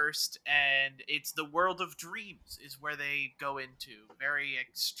at first, and it's the world of dreams is where they go into. Very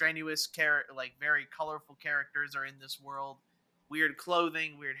extraneous very colorful characters are in this world. Weird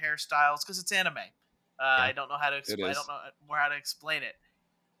clothing, weird hairstyles, because it's anime. I don't know how to explain it.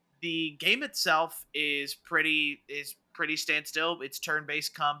 The game itself is pretty standstill. It's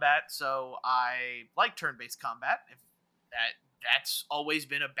turn-based combat, so I like turn-based combat. If that's always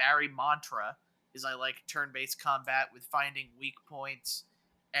been a Barry mantra, is I like turn-based combat with finding weak points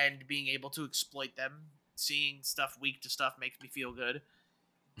and being able to exploit them. Seeing stuff weak to stuff makes me feel good.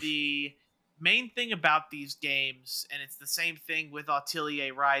 The main thing about these games, and it's the same thing with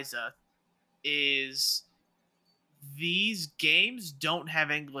Atelier Ryza, is these games don't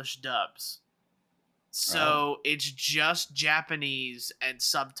have English dubs. So it's just Japanese and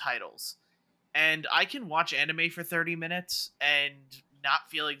subtitles. And I can watch anime for 30 minutes and not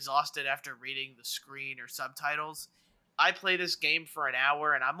feel exhausted after reading the screen or subtitles. I play this game for an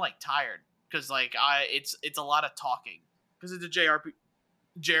hour and I'm like tired because like it's a lot of talking because it's a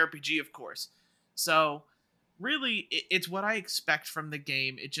JRPG, of course. So really, it's what I expect from the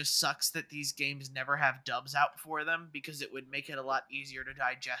game. It just sucks that these games never have dubs out for them because it would make it a lot easier to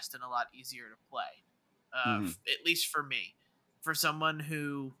digest and a lot easier to play. At least for me. For someone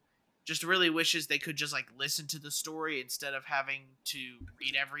who just really wishes they could just like listen to the story instead of having to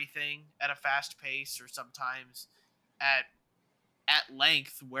read everything at a fast pace or sometimes at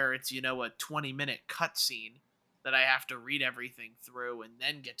length where it's, you know, a 20-minute cutscene that I have to read everything through and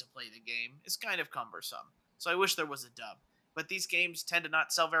then get to play the game is kind of cumbersome. So I wish there was a dub. But these games tend to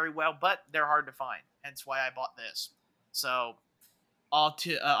not sell very well, but they're hard to find. Hence why I bought this. So,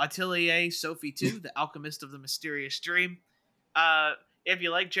 Atelier Sophie 2, The Alchemist of the Mysterious Dream. If you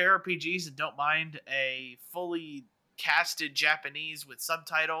like JRPGs and don't mind a fully casted Japanese with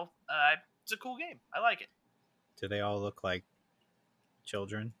subtitle, it's a cool game. I like it. Do they all look like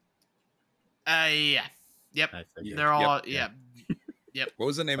children? Yeah. Yep. They're all, yep. What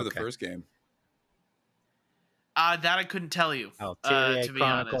was the name of the first game? That I couldn't tell you. To be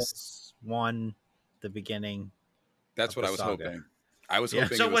honest, 1, the beginning. That's what I was hoping. I was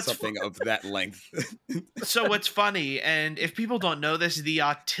hoping it was something of that length. So what's funny, and if people don't know this, the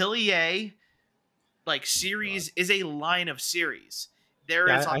Atelier series is a line of series. There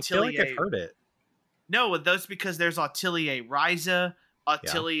is Atelier. I feel like I've heard it. No, that's because there's Atelier Ryza,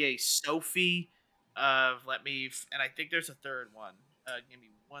 Atelier Sophie. And I think there's a third one. Give me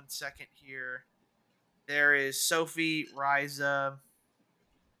 1 second here. There is Sophie, Ryza.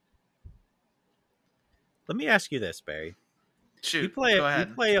 Let me ask you this, Barry. Shoot, go ahead.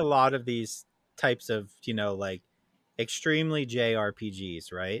 You play a lot of these types of, like extremely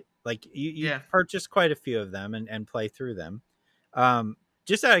JRPGs, right? Like you purchase quite a few of them and play through them.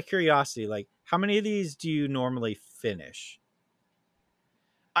 Just out of curiosity, like how many of these do you normally finish?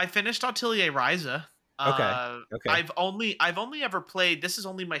 I finished Atelier Ryza. Okay. I've only ever played. This is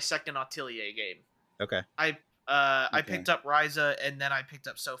only my second Atelier game. Okay. I picked up Ryza and then I picked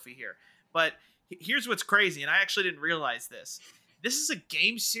up Sophie here. But here's what's crazy, and I actually didn't realize this. This is a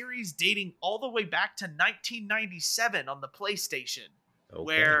game series dating all the way back to 1997 on the PlayStation. Okay.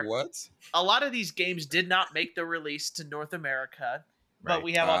 Where a lot of these games did not make the release to North America. Right. But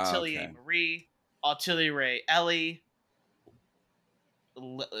we have Atelier Marie, Atelier Ellie,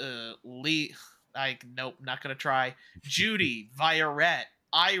 Lee. Nope, not gonna try. Judy, Violette,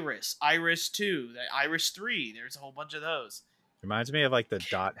 Iris 2, Iris 3. There's a whole bunch of those. Reminds me of like the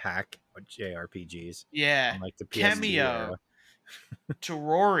dot hack JRPGs. Yeah, like the Cameo,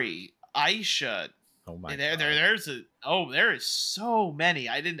 Terori, Aisha. Oh my! There is so many.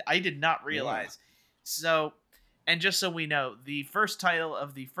 I did not realize. Yeah. So, and just so we know, the first title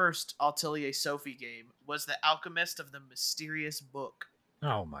of the first Atelier Sophie game was The Alchemist of the Mysterious Book.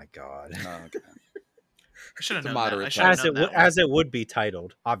 Oh my god! Oh, okay. I should have known that. As it would be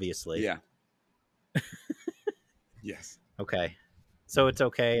titled, obviously. Yeah. Yes. Okay. So it's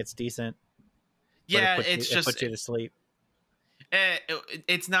okay. It's decent. Yeah, it puts you to sleep.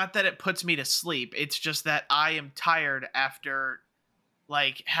 It's not that it puts me to sleep. It's just that I am tired after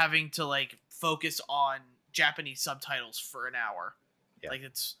like having to like focus on Japanese subtitles for an hour. Yeah. Like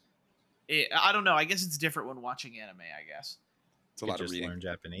I don't know. I guess it's different when watching anime, I guess. It's a lot of reading. Learn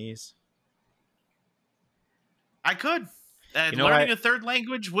Japanese. I could. Learning a third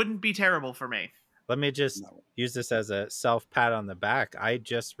language wouldn't be terrible for me. Let me just use this as a self pat on the back. I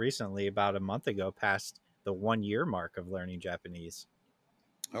just recently, about a month ago, passed the 1 year mark of learning Japanese.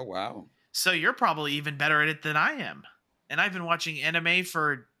 Oh, wow. So you're probably even better at it than I am. And I've been watching anime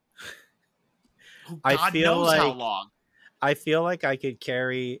for God knows how long. I feel like I could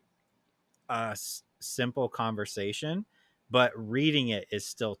carry a simple conversation, but reading it is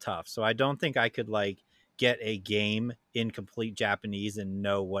still tough. So I don't think I could like get a game in complete Japanese and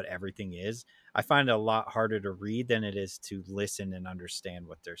know what everything is. I find it a lot harder to read than it is to listen and understand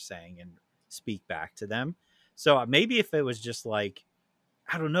what they're saying and speak back to them. So maybe if it was just like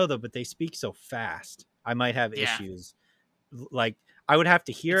I don't know though, but they speak so fast. I might have Yeah. issues. Like I would have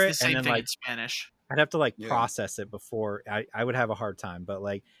to hear It's it the same and then thing like in Spanish. I'd have to like Yeah. process it before I would have a hard time. But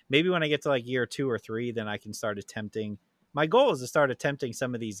like maybe when I get to like year 2 or 3, then I can start attempting. My goal is to start attempting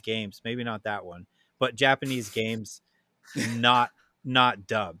some of these games. Maybe not that one, but Japanese games, not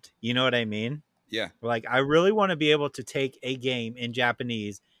dubbed. You know what I mean? Yeah. Like I really want to be able to take a game in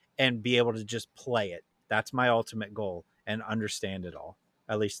Japanese and be able to just play it. That's my ultimate goal, and understand it all,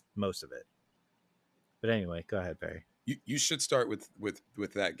 at least most of it. But anyway, go ahead, Barry. You should start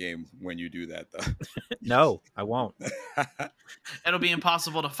with that game when you do that though. No, I won't. It'll be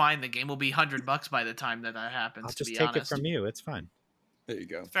impossible to find. The game will be $100 by the time that happens. I'll to just be take honest. it from you. It's fine. There you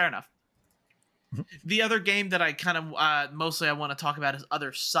go. Fair enough. The other game that I kind of mostly I want to talk about is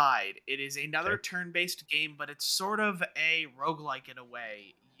Other Side. It is another turn-based game, but it's sort of a roguelike in a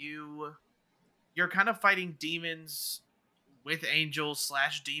way. You're kind of fighting demons with angels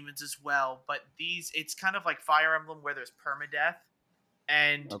 / demons as well, but it's kind of like Fire Emblem where there's permadeath,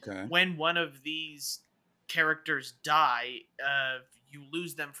 and when one of these characters die, you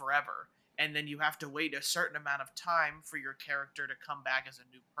lose them forever, and then you have to wait a certain amount of time for your character to come back as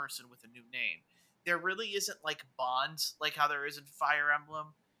a new person with a new name. There really isn't like bonds like how there is in Fire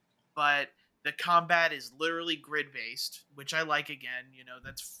Emblem, but the combat is literally grid-based, which I like. Again,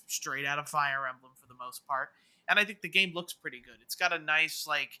 that's straight out of Fire Emblem for the most part. And I think the game looks pretty good. It's got a nice,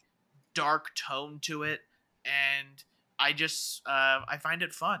 like, dark tone to it, and I just I find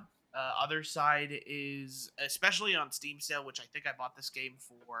it fun. Other Side is, especially on Steam sale, which I think I bought this game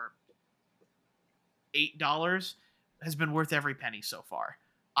for $8, has been worth every penny so far.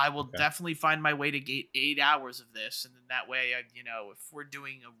 I will definitely find my way to get 8 hours of this, and then that way, if we're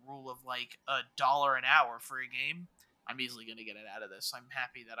doing a rule of like $1 an hour for a game, I'm easily going to get it out of this. I'm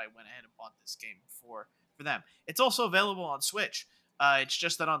happy that I went ahead and bought this game for them. It's also available on Switch. It's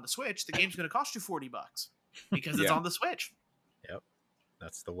just that on the Switch, the game's going to cost you $40 because it's on the Switch. Yep,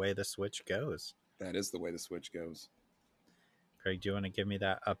 that's the way the Switch goes. That is the way the Switch goes. Craig, do you want to give me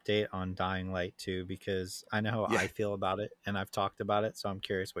that update on Dying Light 2? Because I know how I feel about it, and I've talked about it, so I'm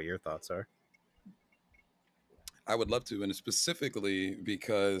curious what your thoughts are. I would love to, and specifically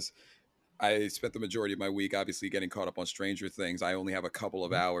because I spent the majority of my week obviously getting caught up on Stranger Things. I only have a couple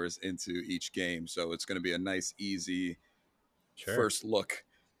of hours into each game, so it's going to be a nice, easy first look.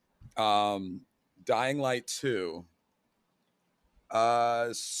 Dying Light 2.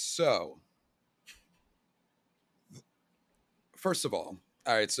 So, first of all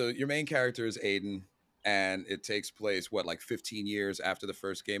right, so your main character is Aiden, and it takes place, like 15 years after the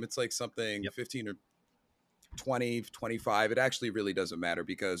first game? It's like something 15 or 20, 25. It actually really doesn't matter,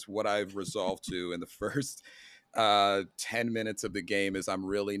 because what I've resolved to in the first 10 minutes of the game is I'm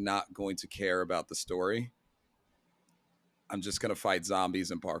really not going to care about the story. I'm just going to fight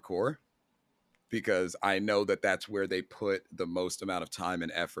zombies and parkour, because I know that that's where they put the most amount of time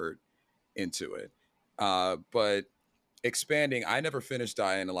and effort into it. But expanding, I never finished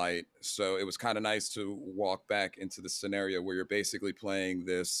Dying Light, so it was kind of nice to walk back into the scenario where you're basically playing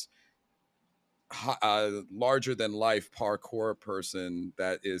this larger than life parkour person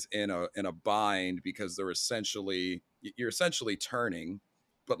that is in a bind, because you're essentially turning,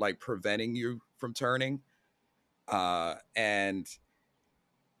 but like preventing you from turning. And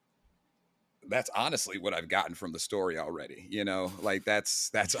that's honestly what I've gotten from the story already. Like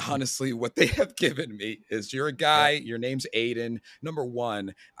that's honestly what they have given me, is you're a guy, your name's Aiden. Number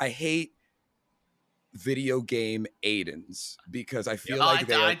one, I hate video game Aidens, because I feel like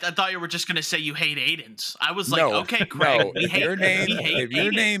I thought you were just gonna say you hate Aidens. I was like, okay, Craig, no. If your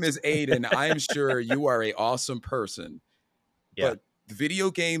name is Aiden, I am sure you are an awesome person. But video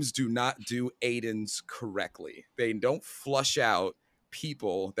games do not do Aidens correctly. They don't flush out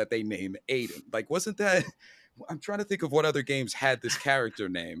people that they name Aiden. Like, wasn't that? I'm trying to think of what other games had this character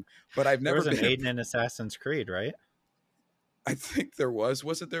name, but I've never been. There was an Aiden in Assassin's Creed, right? I think there was.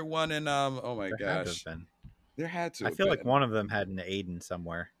 Wasn't there one in oh my gosh. There had to. I feel like one of them had an Aiden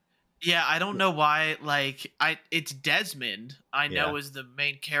somewhere. Yeah, I don't know why. Like, it's Desmond. I know is the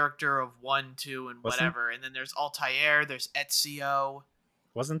main character of 1, 2, and whatever. And then there's Altair. There's Ezio.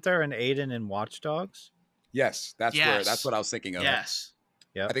 Wasn't there an Aiden in Watch Dogs? Yes, that's what I was thinking of. Yes.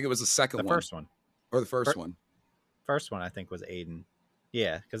 Yeah. I think it was the first one. Or the first one. First one I think was Aiden.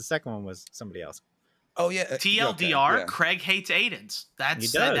 Yeah, because the second one was somebody else. Oh yeah. TLDR, okay. Craig hates Aidens.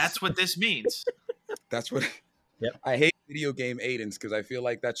 That's what this means. That's what I hate video game Aidens, because I feel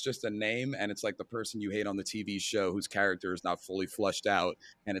like that's just a name, and it's like the person you hate on the TV show whose character is not fully fleshed out,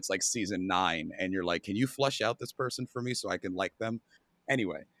 and it's like season 9, and you're like, can you flesh out this person for me so I can like them?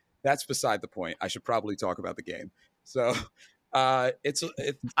 Anyway, that's beside the point. I should probably talk about the game. So It's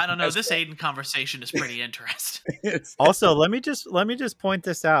I don't know. as This Aiden conversation is pretty interesting. Also, let me just point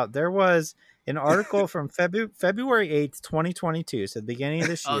this out. There was an article from February 8th, 2022, so the beginning of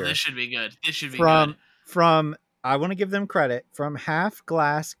this Oh, year, this should be good. This should be good. from I want to give them credit, from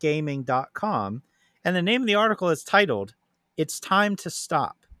halfglassgaming.com, and the name of the article is titled "It's Time to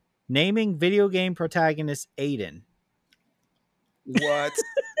Stop: Naming Video Game Protagonist Aiden." What?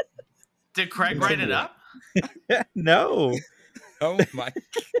 Did Craig write it up? No. Oh my!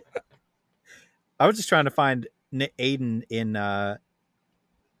 I was just trying to find Aiden in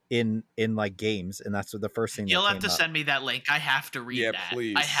like games, and that's the first thing. You'll that have came to up. send me that link. I have to read that.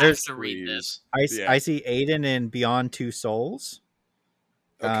 Please. I have to read Please. this. I see Aiden in Beyond Two Souls.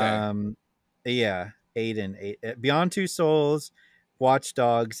 Okay. Yeah, Aiden, Beyond Two Souls, Watch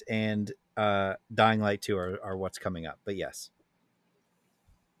Dogs, and Dying Light 2 are what's coming up. But yes.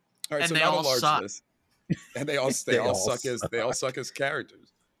 All right, And so they not all a large suck. list. And they all suck as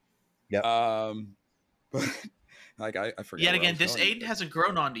characters. Yep. But like I forget. Yet again, this Aiden hasn't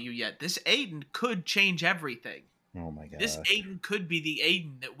grown onto you yet. This Aiden could change everything. Oh my god. This Aiden could be the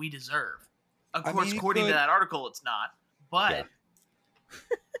Aiden that we deserve. Of I course, mean, according to that article, it's not. But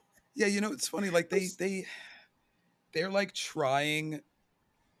yeah, you know, it's funny. Like they're like trying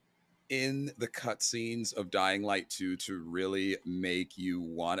in the cutscenes of Dying Light 2 to really make you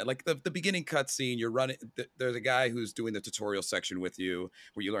want it. Like the beginning cutscene, you're running. There's a guy who's doing the tutorial section with you,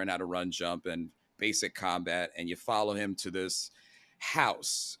 where you learn how to run, jump, and basic combat, and you follow him to this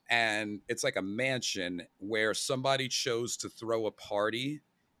house, and it's like a mansion where somebody chose to throw a party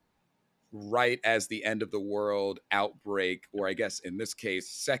right as the end of the world outbreak, or I guess in this case,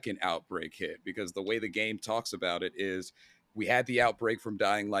 second outbreak hit, because the way the game talks about it is we had the outbreak from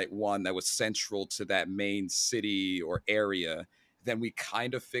Dying Light 1 that was central to that main city or area. Then we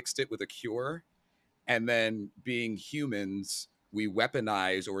kind of fixed it with a cure. And then being humans, we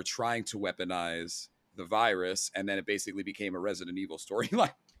weaponize or were trying to weaponize the virus. And then it basically became a Resident Evil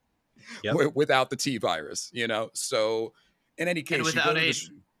storyline without the T virus, you know? So in any case, and without Aiden.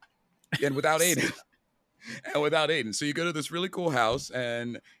 And without Aiden. And without Aiden. So you go to this really cool house,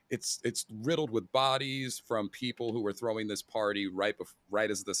 and it's riddled with bodies from people who were throwing this party right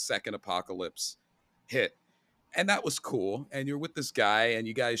as the second apocalypse hit. And that was cool. And you're with this guy, and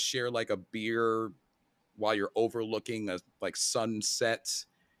you guys share like a beer while you're overlooking a like sunset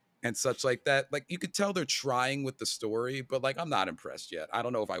and such like that. Like you could tell they're trying with the story, but like I'm not impressed yet. I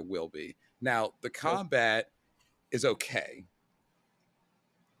don't know if I will be. Now, the combat is okay.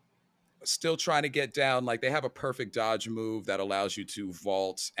 Still trying to get down. Like they have a perfect dodge move that allows you to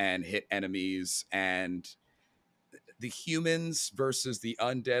vault and hit enemies, and the humans versus the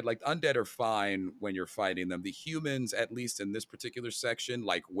undead, like undead are fine when you're fighting them. The humans, at least in this particular section,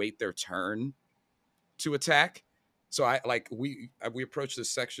 like wait their turn to attack. So we approached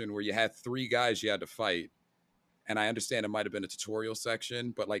this section where you had 3 guys you had to fight, and I understand it might have been a tutorial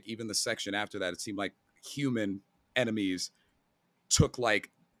section, but like even the section after that, it seemed like human enemies took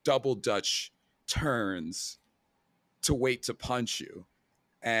like double Dutch turns to wait to punch you.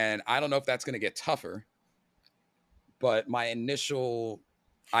 And I don't know if that's going to get tougher, but my initial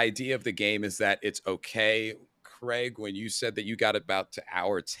idea of the game is that it's okay. Craig, when you said that you got about to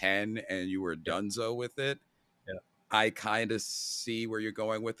hour 10 and you were donezo with it, I kind of see where you're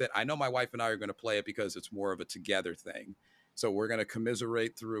going with it. I know my wife and I are going to play it because it's more of a together thing. So we're going to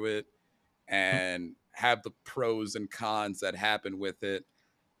commiserate through it and have the pros and cons that happen with it.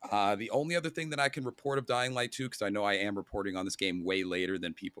 The only other thing that I can report of Dying Light 2, because I know I am reporting on this game way later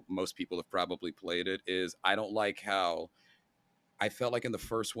than most people have probably played it, is I don't like how I felt like in the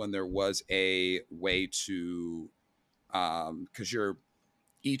first one there was a way to, because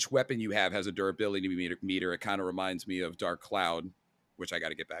each weapon you have has a durability meter. It kind of reminds me of Dark Cloud, which I got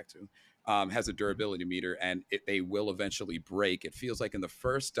to get back to. Has a durability meter, and they will eventually break. It feels like in the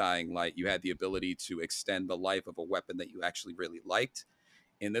first Dying Light, you had the ability to extend the life of a weapon that you actually really liked.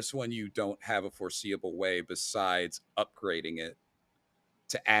 In this one, you don't have a foreseeable way besides upgrading it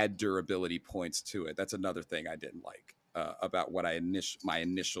to add durability points to it. That's another thing I didn't like about what my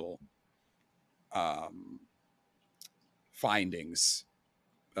initial findings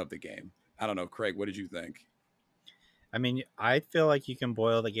of the game. I don't know, Craig, what did you think? I mean, I feel like you can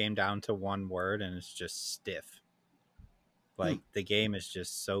boil the game down to one word, and it's just stiff. Like the game is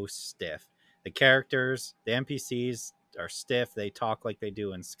just so stiff. The characters, the NPCs are stiff. They talk like they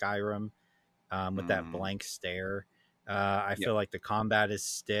do in Skyrim, with that blank stare. I feel like the combat is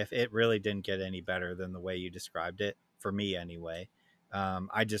stiff. It really didn't get any better than the way you described it, for me anyway.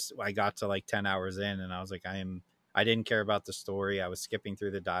 I got to like 10 hours in, and I was like, I didn't care about the story. I was skipping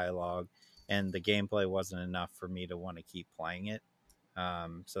through the dialogue. and the gameplay wasn't enough for me to want to keep playing it.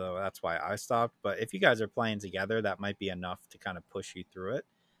 So that's why I stopped. But if you guys are playing together, that might be enough to kind of push you through it.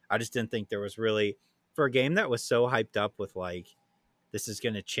 I just didn't think there was really, for a game that was so hyped up with like, this is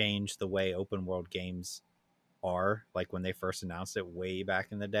going to change the way open world games are, like when they first announced it way back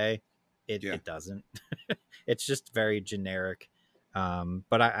in the day, it doesn't. It's just very generic.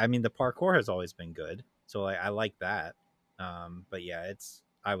 But I mean, the parkour has always been good, so I like that. But yeah,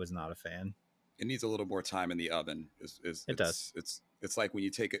 I was not a fan. It needs a little more time in the oven. It does. It's like when you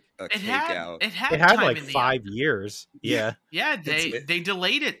take a cake out. It had time like in 5 years. Yeah. Yeah, they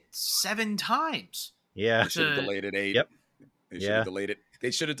delayed it 7 times. Yeah. They should have delayed it 8. Yep. They should have delayed it.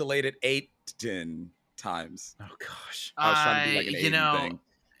 They should have delayed it 8 times. Oh gosh. I was trying to do like an Aiden thing.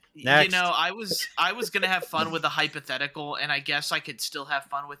 Next. I was gonna have fun with a hypothetical, and I guess I could still have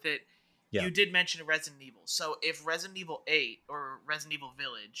fun with it. Yeah. You did mention Resident Evil. So if Resident Evil 8 or Resident Evil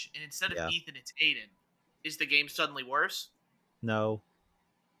Village, and instead of Ethan, it's Aiden, is the game suddenly worse? No.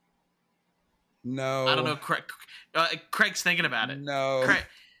 I don't know. Craig's thinking about it. No.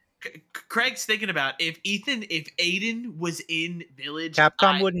 Craig's thinking about if Aiden was in Village.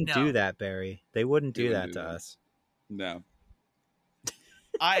 Capcom wouldn't do that, Barry. They wouldn't do that to us. No.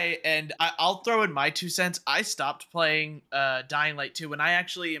 I'll throw in my 2 cents. I stopped playing Dying Light 2, and I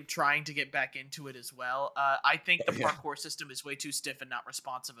actually am trying to get back into it as well. I think the parkour system is way too stiff and not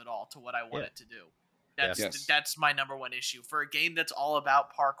responsive at all to what I want it to do. That's my number one issue for a game that's all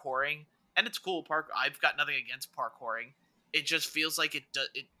about parkouring, and it's cool. I've got nothing against parkouring. It just feels like it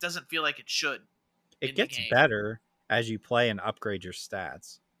doesn't feel like it should. It gets better as you play and upgrade your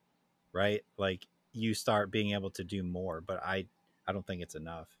stats, right? Like you start being able to do more, but I don't think it's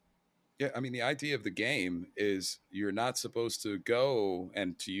enough. Yeah, I mean, the idea of the game is you're not supposed to go,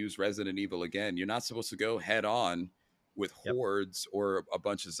 and to use Resident Evil again, you're not supposed to go head on with hordes or a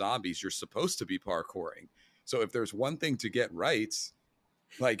bunch of zombies. You're supposed to be parkouring. So if there's one thing to get right,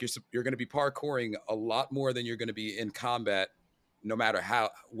 like you're going to be parkouring a lot more than you're going to be in combat, no matter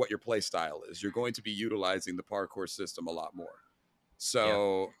what your play style is. You're going to be utilizing the parkour system a lot more.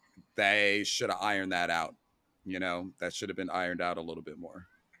 So they should have ironed that out. You know, that should have been ironed out a little bit more.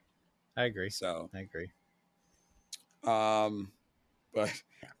 I agree. So I agree. But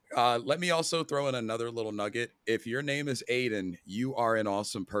let me also throw in another little nugget. If your name is Aiden, you are an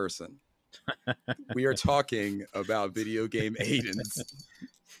awesome person. We are talking about video game Aidens.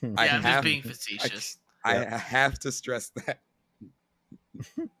 I'm just being facetious. I have to stress that.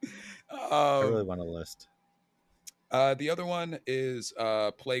 I really want a list. The other one is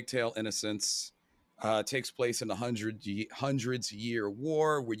Plague Tale: Innocence. Takes place in the hundreds year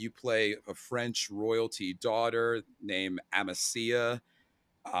war, where you play a French royalty daughter named Amicia.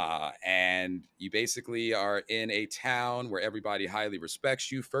 And you basically are in a town where everybody highly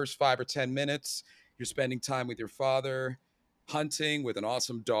respects you. First 5 or 10 minutes, you're spending time with your father, hunting with an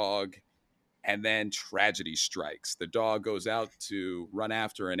awesome dog, and then tragedy strikes. The dog goes out to run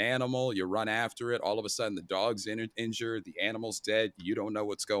after an animal. You run after it. All of a sudden, the dog's injured. The animal's dead. You don't know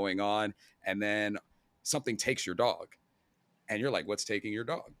what's going on. And then something takes your dog. And you're like, what's taking your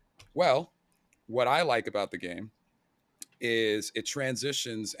dog? Well, what I like about the game is it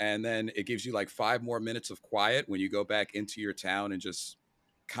transitions, and then it gives you like 5 more minutes of quiet when you go back into your town and just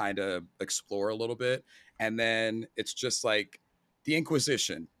kind of explore a little bit. And then it's just like the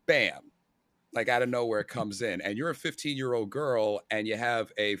Inquisition, bam, like out of nowhere it comes in, and you're a 15-year-old girl and you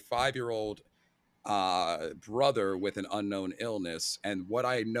have a 5-year-old brother with an unknown illness. And what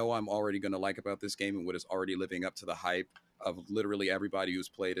I know I'm already going to like about this game, and what is already living up to the hype of literally everybody who's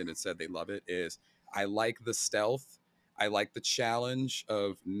played it and said they love it, is I like the stealth. I like the challenge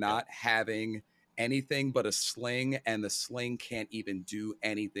of not having anything but a sling, and the sling can't even do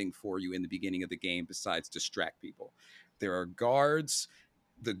anything for you in the beginning of the game besides distract people. There are guards.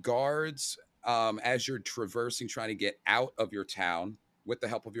 The guards, as you're traversing, trying to get out of your town with the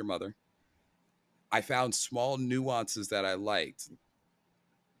help of your mother, I found small nuances that I liked.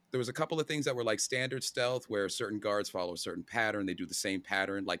 There was a couple of things that were like standard stealth, where certain guards follow a certain pattern. They do the same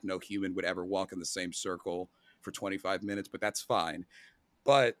pattern, like no human would ever walk in the same circle for 25 minutes, but that's fine.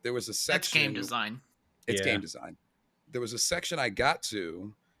 But there was a section. That's game design. It's game design. There was a section I got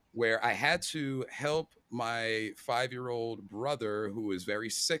to where I had to help my 5-year-old brother, who is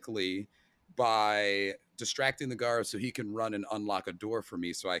very sickly, by distracting the guard so he can run and unlock a door for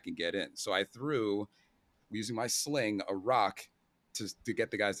me so I can get in. So I threw, using my sling, a rock to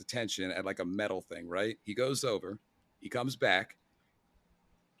get the guy's attention at like a metal thing, right? He goes over, he comes back,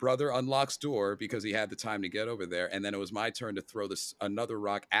 brother unlocks door because he had the time to get over there, and then it was my turn to throw another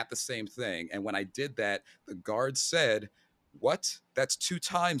rock at the same thing. And when I did that, the guard said, "What? That's 2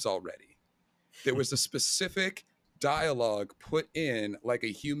 times already." There was a specific dialogue put in, like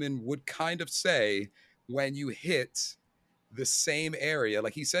a human would kind of say when you hit the same area.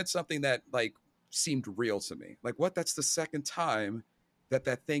 Like he said something that like seemed real to me. Like, what? That's the second time that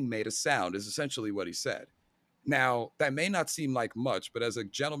that thing made a sound, is essentially what he said. Now, that may not seem like much, but as a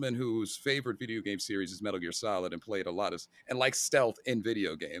gentleman whose favorite video game series is Metal Gear Solid and played a lot of and likes stealth in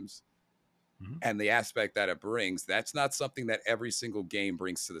video games, and the aspect that it brings, that's not something that every single game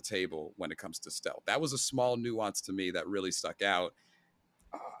brings to the table when it comes to stealth. That was a small nuance to me that really stuck out.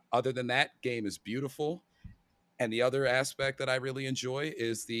 Other than that, game is beautiful. And the other aspect that I really enjoy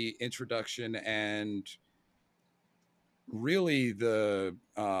is the introduction and really the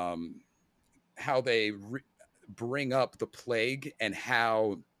how they bring up the plague and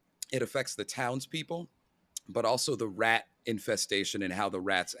how it affects the townspeople, but also the rat infestation and how the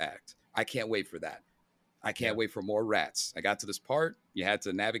rats act. I can't wait for that. I can't wait for more rats. I got to this part. You had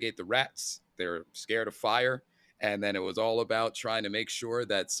to navigate the rats. They're scared of fire. And then it was all about trying to make sure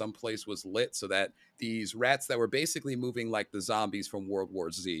that some place was lit so that these rats that were basically moving like the zombies from World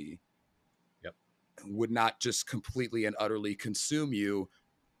War Z would not just completely and utterly consume you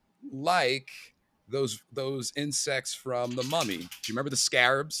like those insects from The Mummy. Do you remember the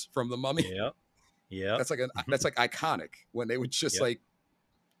scarabs from The Mummy? Yeah. That's like iconic when they would just like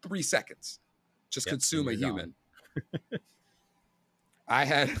 3 seconds just consume a human. I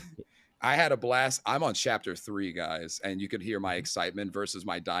had a blast. I'm on chapter 3, guys, and you could hear my excitement versus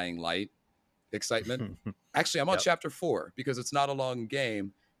my Dying Light excitement. Actually, I'm on chapter 4 because it's not a long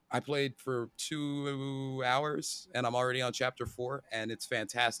game. I played for 2 hours and I'm already on chapter 4, and it's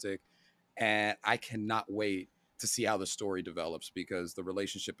fantastic. And I cannot wait to see how the story develops because the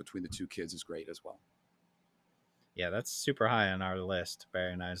relationship between the two kids is great as well. Yeah, that's super high on our list,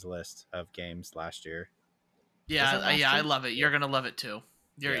 Barry and I's list of games last year. Yeah, I love it. You're gonna love it too.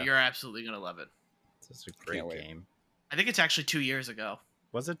 You're absolutely gonna love it. It's a great game. I think it's actually 2 years ago.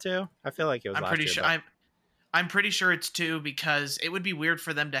 Was it 2? I feel like it was. I'm pretty sure. I'm pretty sure it's 2 because it would be weird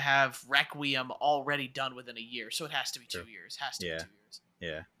for them to have Requiem already done within a year. So it has to be 2 years. Has to be 2 years.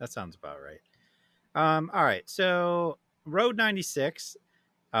 Yeah, that sounds about right. All right, so Road 96.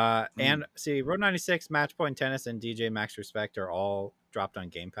 And see, Road 96, Match Point Tennis, and DJ Max Respect are all dropped on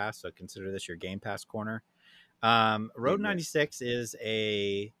Game Pass, so consider this your Game Pass corner. Road 96 is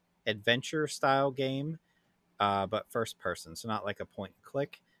a adventure style game, but first person, so not like a point and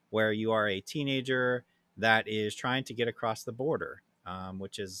click, where you are a teenager that is trying to get across the border,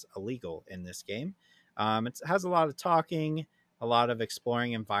 which is illegal in this game. It has a lot of talking, a lot of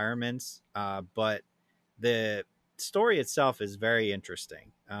exploring environments, but the story itself is very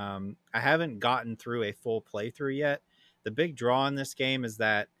interesting. I haven't gotten through a full playthrough yet. The big draw in this game is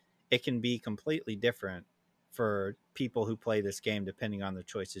that it can be completely different for people who play this game depending on the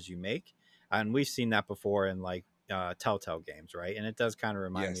choices you make, and we've seen that before in like Telltale games, right? And it does kind of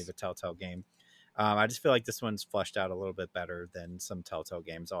remind me of a Telltale game. I just feel like this one's fleshed out a little bit better than some Telltale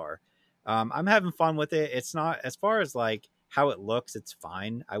games are. I'm having fun with it. It's not, as far as like how it looks, it's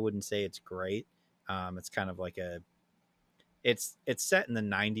fine. I wouldn't say it's great. It's kind of like it's set in the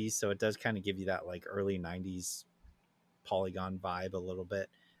 90s, so it does kind of give you that like early 90s polygon vibe a little bit.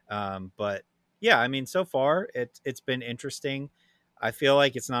 But yeah, I mean, so far it's been interesting. I feel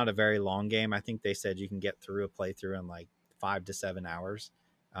like it's not a very long game. I think they said you can get through a playthrough in like 5 to 7 hours.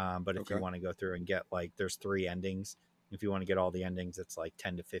 But if you want to go through and get like, there's 3 endings. If you want to get all the endings, it's like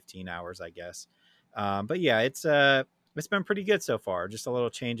 10 to 15 hours, I guess. But yeah, it's been pretty good so far. Just a little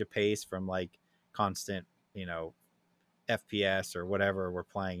change of pace from like constant, FPS or whatever we're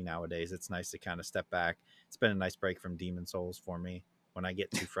playing nowadays. It's nice to kind of step back. It's been a nice break from Demon Souls for me. When I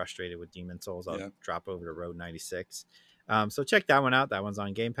get too frustrated with Demon Souls, I'll drop over to Road 96. So check that one out. That one's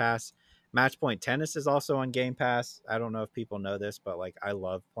on Game Pass. Match Point Tennis is also on Game Pass. I don't know if people know this, but like I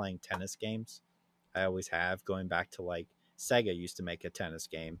love playing tennis games. I always have, going back to like Sega used to make a tennis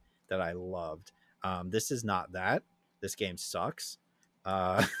game that I loved. This is not that. This game sucks.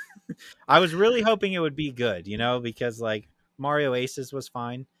 I was really hoping it would be good, because like Mario Aces was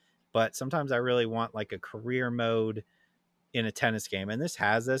fine, but sometimes I really want like a career mode in a tennis game, and this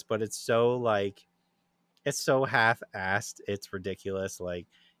has this, but it's so half-assed. It's ridiculous. Like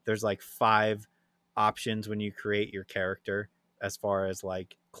there's like 5 options when you create your character as far as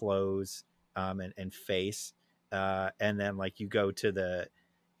like clothes and face, and then like you go to the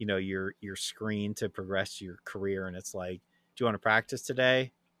your screen to progress your career, and it's like, do you want to practice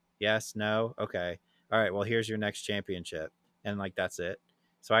today? Yes, no, okay, all right, well here's your next championship, and like that's it.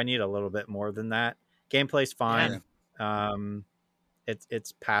 So I need a little bit more than that. Gameplay's fine.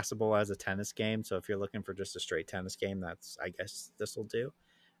 It's passable as a tennis game, so if you're looking for just a straight tennis game, that's, I guess, this will do.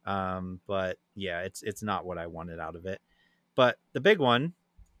 But yeah, it's not what I wanted out of it. But the big one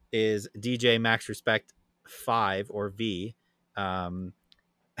is DJ Max Respect 5 or V. Um,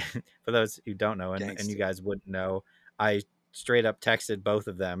 for those who don't know, and you Gangster. guys wouldn't know, I straight up texted both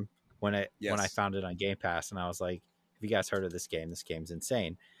of them when I Yes. found it on Game Pass, and I was like, "Have you guys heard of this game? This game's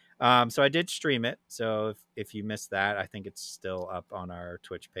insane." So I did stream it. So if you missed that, I think it's still up on our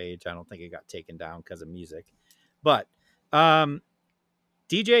Twitch page. I don't think it got taken down because of music, but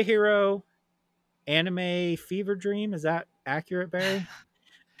DJ Hero Anime Fever Dream, is that accurate, Barry?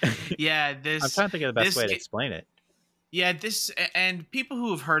 Yeah, I'm trying to think of the best way to ga- explain it. Yeah, and people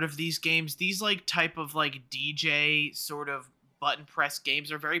who have heard of these games, these like type of like DJ sort of button press games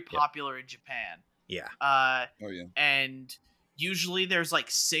are very popular in Japan. Yeah. Oh yeah. And usually there's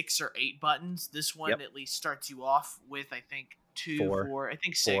like 6 or 8 buttons. This one Yep. at least starts you off with I think 2, 4, 4, I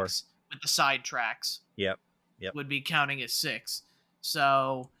think 6 4. with the side tracks. Yep. Would be counting as 6.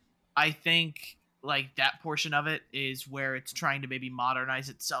 So I think like that portion of it is where it's trying to maybe modernize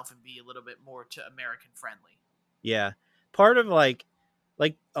itself and be a little bit more to American friendly. Yeah. Part of like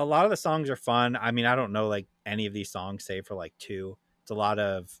a lot of the songs are fun. I mean, I don't know like any of these songs save for like 2. It's a lot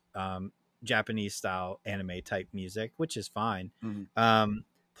of Japanese style anime type music, which is fine. Mm-hmm.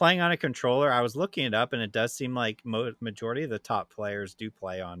 Playing on a controller, I was looking it up, and it does seem like majority of the top players do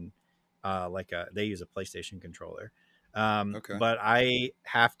play on they use a PlayStation controller. Okay. But I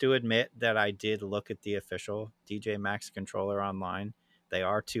have to admit that I did look at the official DJ Max controller online. They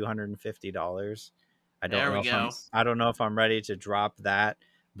are $250. I don't know if I'm ready to drop that,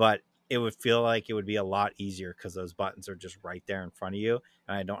 but it would feel like it would be a lot easier because those buttons are just right there in front of you,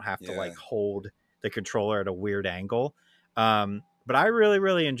 and I don't have to like hold the controller at a weird angle. But I really,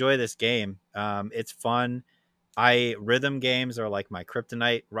 really enjoy this game. It's fun. Rhythm games are like my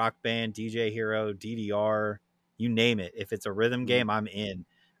kryptonite. Rock Band, DJ Hero, DDR, you name it. If it's a rhythm game, I'm in.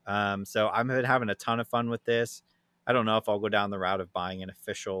 So I'm having a ton of fun with this. I don't know if I'll go down the route of buying an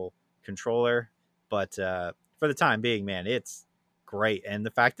official controller, but for the time being, man, it's great. And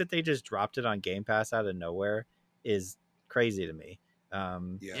the fact that they just dropped it on Game Pass out of nowhere is crazy to me.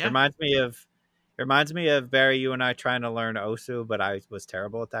 It reminds me of Barry, you and I trying to learn Osu, but I was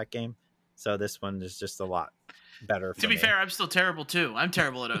terrible at that game. So this one is just a lot better. To be fair, I'm still terrible too. I'm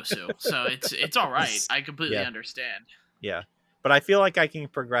terrible at Osu, so it's all right. I completely understand. Yeah, but I feel like I can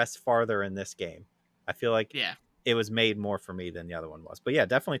progress farther in this game. I feel like it was made more for me than the other one was. But yeah,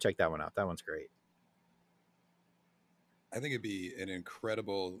 definitely check that one out. That one's great. I think it'd be an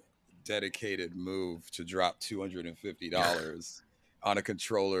incredible, dedicated move to drop $250 on a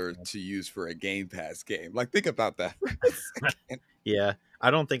controller to use for a Game Pass game. Like, think about that. Yeah, I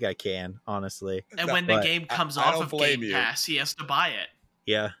don't think I can, honestly. And when the game comes off of Game Pass, he has to buy it.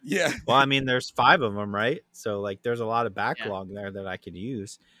 Yeah. Yeah. Well, I mean, there's 5 of them, right? So, like, there's a lot of backlog there that I could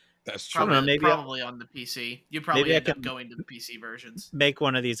use. That's true. Probably on the PC. You probably end up going to the PC versions. Make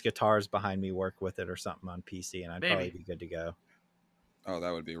one of these guitars behind me work with it or something on PC, and I'd probably be good to go. Oh,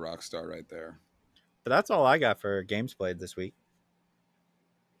 that would be Rockstar right there. But that's all I got for games played this week.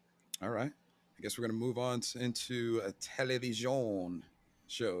 All right. I guess we're going to move on into television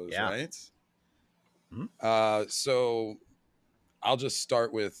shows, right? Mm-hmm. So I'll just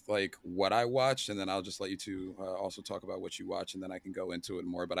start with like what I watched, and then I'll just let you two also talk about what you watch, and then I can go into it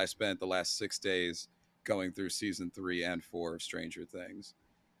more. But I spent the last 6 days going through season 3 and 4 of Stranger Things,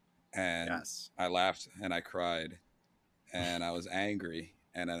 and I laughed and I cried, and I was angry,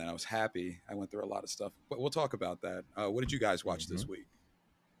 and then I was happy. I went through a lot of stuff, but we'll talk about that. What did you guys watch this week?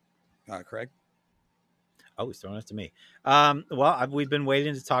 Craig? Oh, he's throwing it to me. Well, we've been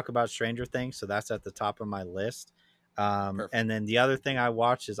waiting to talk about Stranger Things, so that's at the top of my list. And then the other thing I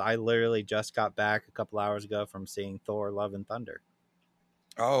watched is I literally just got back a couple hours ago from seeing Thor: Love and Thunder.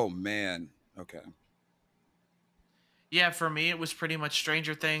 Oh man. Okay. Yeah, for me it was pretty much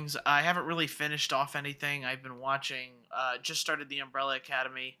Stranger Things. I haven't really finished off anything. I've been watching just started The Umbrella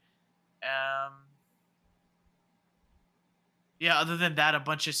Academy. Yeah, other than that, a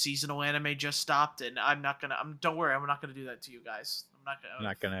bunch of seasonal anime just stopped, and don't worry, I'm not gonna do that to you guys. I'm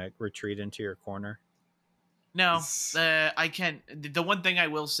not gonna retreat into your corner. No, I can't. The one thing I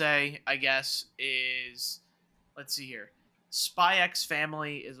will say, I guess, is, let's see here. Spy X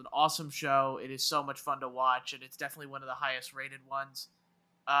Family is an awesome show. It is so much fun to watch, and it's definitely one of the highest rated ones.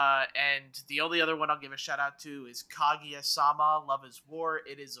 And the only other one I'll give a shout out to is Kaguya-sama: Love is War.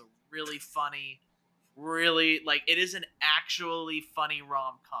 It is a really funny, it is an actually funny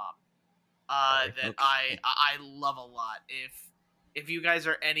rom-com that I love a lot. If you guys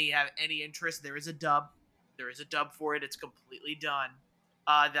have any interest, there is a dub. There is a dub for it. It's completely done.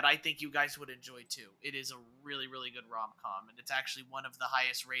 that I think you guys would enjoy too. It is a really, really good rom-com, and it's actually one of the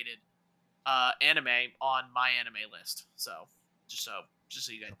highest rated anime on my anime list. So just so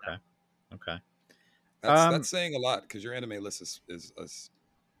you guys know. Okay. That's saying a lot, because your anime list is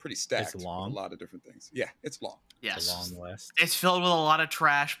pretty stacked. It's long. With a lot of different things. Yeah, it's long. Yes, it's a long list. It's filled with a lot of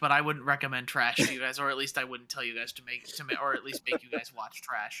trash, but I wouldn't recommend trash to you guys, or at least I wouldn't tell you guys to make, or at least make you guys watch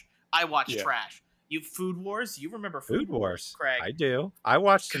trash. I watch trash. You Food Wars? You remember Food Wars, Craig? I do. I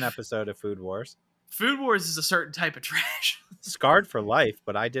watched an episode of Food Wars. Food Wars is a certain type of trash. Scarred for life,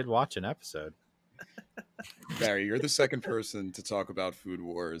 but I did watch an episode. Barry, you're the second person to talk about Food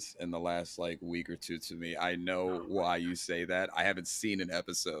Wars in the last week or two to me. I know why you say that. I haven't seen an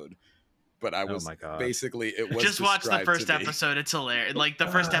episode, but I was basically it was just watch the first episode. It's hilarious. The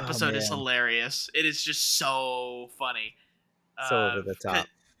first episode is hilarious. It is just so funny. So over the top.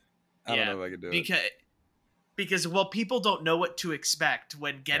 I don't know if I can do it. Because people don't know what to expect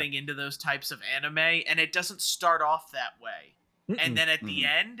when getting into those types of anime, and it doesn't start off that way. And then at the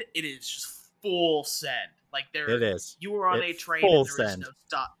end, it is just full send. It is. You were on a train and there is no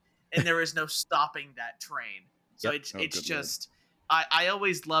stop, and there is no stopping that train. So it's just I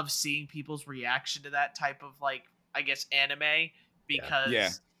always love seeing people's reaction to that type of I guess anime,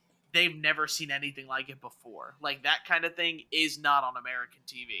 because they've never seen anything like it before. That kind of thing is not on American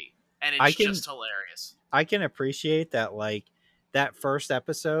TV. And it's just hilarious. I can appreciate that, that first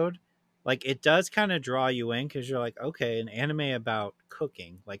episode, it does kind of draw you in, because you're like, okay, an anime about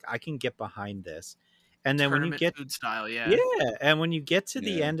cooking. I can get behind this. And then when you get food style, and when you get to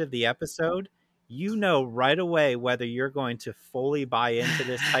the end of the episode, you know right away whether you're going to fully buy into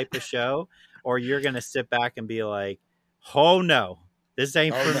this type of show, or you're going to sit back and be like, oh no, this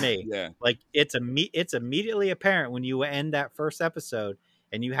ain't for me. Yeah. It's immediately apparent when you end that first episode.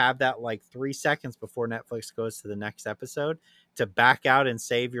 And you have that 3 seconds before Netflix goes to the next episode to back out and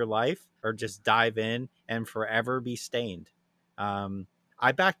save your life, or just dive in and forever be stained.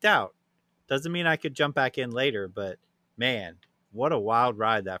 I backed out. Doesn't mean I could jump back in later, but man, what a wild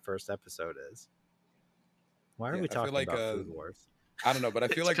ride that first episode is. Why are we talking about Food Wars? I don't know, but I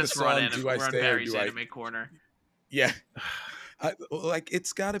feel like the song "Do I Stay or Do I?" Anime Corner. Yeah,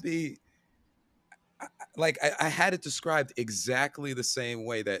 it's got to be. I had it described exactly the same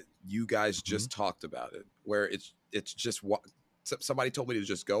way that you guys just talked about it, where it's just somebody told me to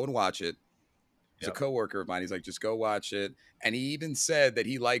just go and watch it. It's a coworker of mine. He's like, just go watch it. And he even said that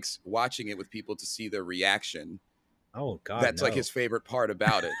he likes watching it with people to see their reaction. Oh God. That's his favorite part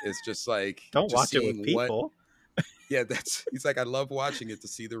about it. It's just don't watch it with people. He's like, I love watching it to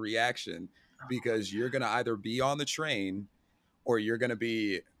see the reaction, because you're going to either be on the train or you're going to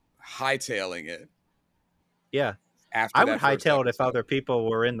be hightailing it. Yeah. I would hightail it if other people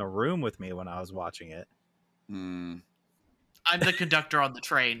were in the room with me when I was watching it. I'm the conductor on the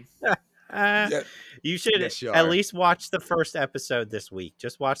train. You should at least watch the first episode this week.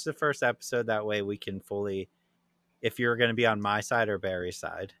 Just watch the first episode. That way we can fully, if you're going to be on my side or Barry's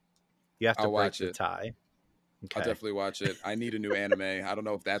side, you have to break the tie. Okay. I'll definitely watch it. I need a new anime. I don't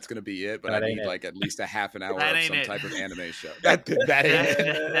know if that's going to be it, but I need at least a half an hour of some type of anime show. That ain't it.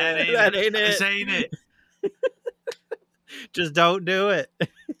 That ain't it. This ain't it. Just don't do it.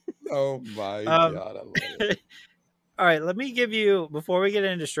 Oh my God, I love it. All right, let me give you, before we get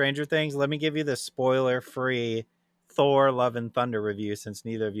into Stranger Things, let me give you the spoiler-free Thor Love and Thunder review, since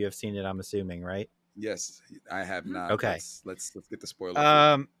neither of you have seen it, I'm assuming, right? Yes, I have not. Okay. Let's get the spoiler.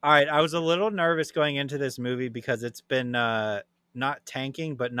 All right, I was a little nervous going into this movie because it's been not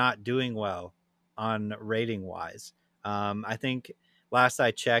tanking, but not doing well on rating-wise. I think last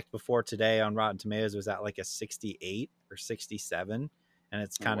I checked before today on Rotten Tomatoes was at a 68 or 67, and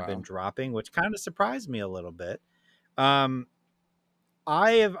it's kind of been dropping, which kind of surprised me a little bit. I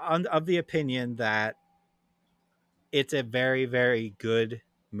have of the opinion that it's a very, very good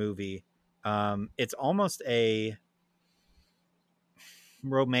movie. It's almost a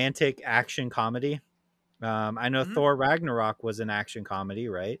romantic action comedy. I know Thor Ragnarok was an action comedy,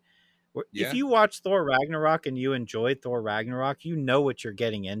 right? Yeah. If you watch Thor Ragnarok and you enjoyed Thor Ragnarok, you know what you're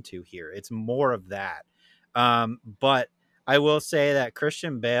getting into here. It's more of that. But I will say that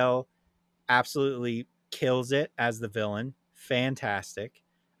Christian Bale absolutely kills it as the villain. Fantastic.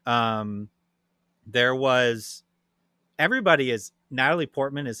 Natalie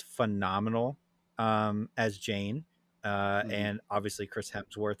Portman is phenomenal as Jane. And obviously Chris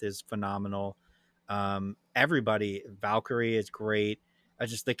Hemsworth is phenomenal. Everybody, Valkyrie is great.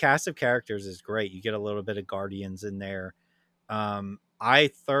 Just the cast of characters is great. You get a little bit of Guardians in there.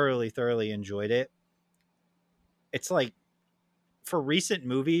 I thoroughly enjoyed it. It's for recent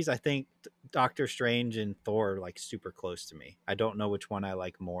movies, I think Doctor Strange and Thor are like super close to me. I don't know which one I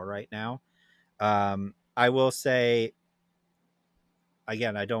like more right now. I will say,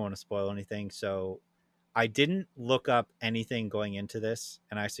 again, I don't want to spoil anything, so I didn't look up anything going into this,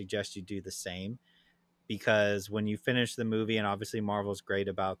 and I suggest you do the same, because when you finish the movie, and obviously Marvel's great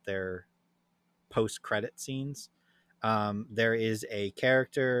about their post-credit scenes, there is a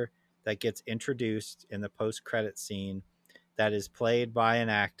character that gets introduced in the post-credit scene that is played by an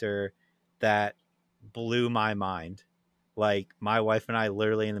actor that blew my mind. Like, my wife and I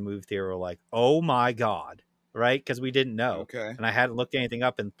literally in the movie theater were like, oh my God, right? Because we didn't know. Okay. And I hadn't looked anything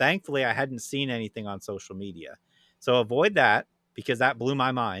up. And thankfully, I hadn't seen anything on social media. So avoid that, because that blew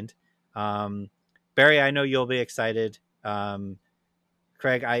my mind. Barry, I know you'll be excited.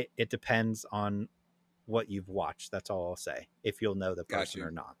 Craig, it depends on what you've watched. That's all I'll say, if you'll know the person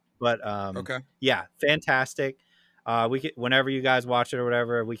or not. But okay. Yeah, fantastic. Whenever you guys watch it or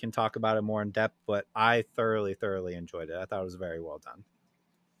whatever, we can talk about it more in depth. But I thoroughly enjoyed it. I thought it was very well done.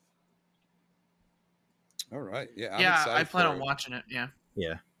 All right. Yeah. I plan on watching it.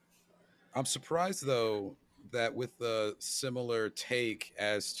 Yeah. I'm surprised though that with the similar take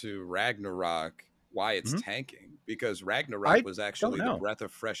as to Ragnarok, why it's tanking, because Ragnarok was actually the breath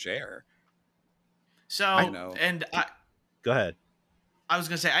of fresh air. So go ahead. I was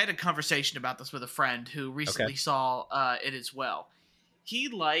gonna say, I had a conversation about this with a friend who recently saw it as well. He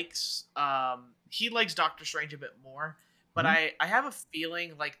likes Doctor Strange a bit more, but I have a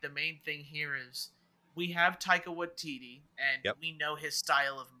feeling like the main thing here is we have Taika Waititi, and we know his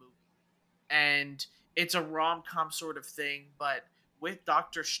style of movie, and it's a rom-com sort of thing. But with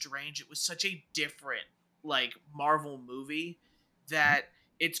Doctor Strange, it was such a different like Marvel movie that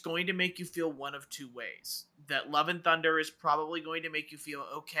it's going to make you feel one of two ways. That Love and Thunder is probably going to make you feel,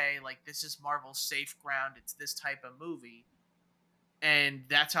 okay, like this is Marvel's safe ground. It's this type of movie. And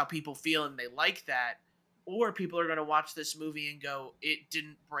that's how people feel, and they like that. Or people are going to watch this movie and go, it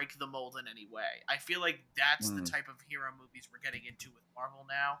didn't break the mold in any way. I feel like that's the type of hero movies we're getting into with Marvel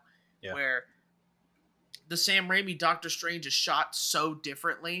now, where the Sam Raimi Doctor Strange is shot so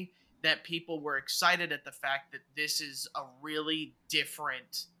differently that people were excited at the fact that this is a really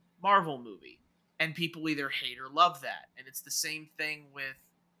different Marvel movie. And people either hate or love that. And it's the same thing with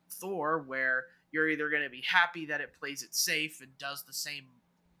Thor, where you're either going to be happy that it plays it safe and does the same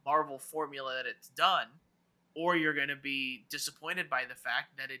Marvel formula that it's done, or you're going to be disappointed by the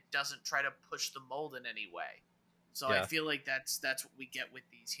fact that it doesn't try to push the mold in any way. So I feel like that's what we get with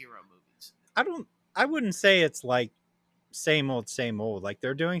these hero movies. I wouldn't say it's like same old. Like,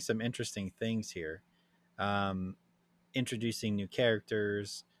 they're doing some interesting things here. Introducing new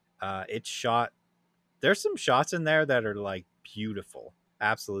characters. It's shot. There's some shots in there that are like beautiful,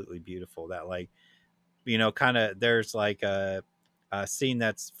 absolutely beautiful. That, like, kind of, there's like a scene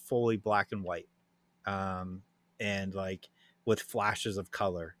that's fully black and white, and like with flashes of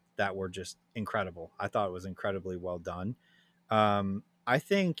color that were just incredible. I thought it was incredibly well done.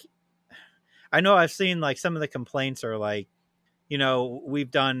 I know I've seen like some of the complaints are like,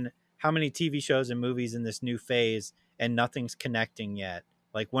 we've done how many TV shows and movies in this new phase and nothing's connecting yet.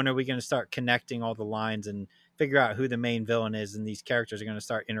 Like, when are we going to start connecting all the lines and figure out who the main villain is, and these characters are going to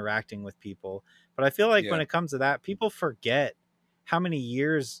start interacting with people? But I feel like when it comes to that, people forget how many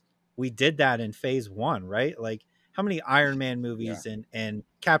years we did that in phase one, right? Like, how many Iron Man movies and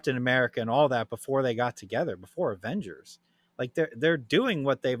Captain America and all that before they got together, before Avengers. Like, they're doing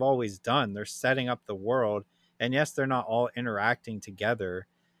what they've always done. They're setting up the world. And yes, they're not all interacting together,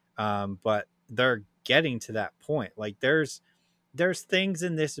 but they're getting to that point. Like, there's things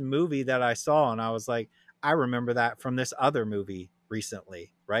in this movie that I saw and I was like, I remember that from this other movie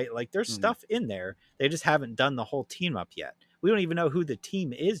recently, right? Like, there's stuff in there. They just haven't done the whole team up yet. We don't even know who the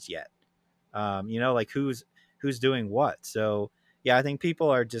team is yet. Like who's doing what. So yeah, I think people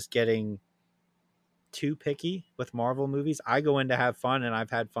are just getting too picky with Marvel movies. I go in to have fun, and I've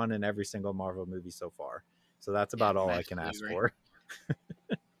had fun in every single Marvel movie so far. So that's about all I can ask for.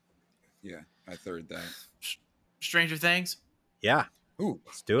 Yeah, I third that. Stranger Things? Yeah. Ooh.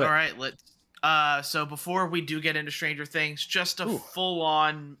 Let's do it. All right, so before we do get into Stranger Things, just a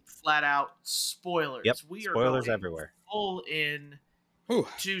full-on, flat-out spoilers. Yep. We are spoilers going everywhere. Full in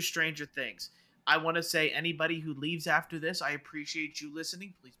to Stranger Things. I want to say, anybody who leaves after this, I appreciate you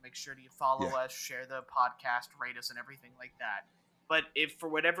listening. Please make sure to follow us, share the podcast, rate us, and everything like that. But if for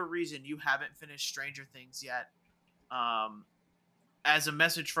whatever reason you haven't finished Stranger Things yet, as a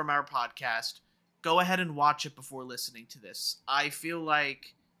message from our podcast, go ahead and watch it before listening to this. I feel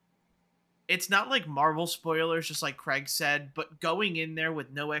like it's not like Marvel spoilers, just like Craig said, but going in there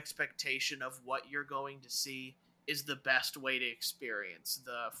with no expectation of what you're going to see is the best way to experience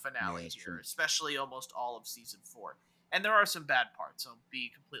the finale here, true. especially almost all of season 4. And there are some bad parts. I'll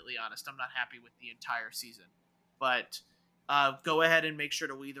be completely honest. I'm not happy with the entire season, but go ahead and make sure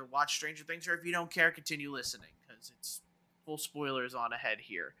to either watch Stranger Things, or if you don't care, continue listening, because it's full spoilers on ahead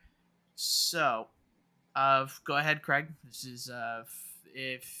here. So, go ahead, Craig. This is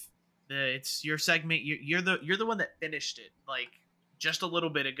it's your segment. You're the one that finished it like just a little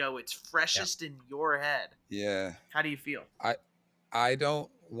bit ago. It's freshest in your head. Yeah. How do you feel? I don't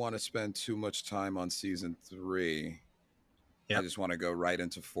want to spend too much time on season 3. Yep. I just want to go right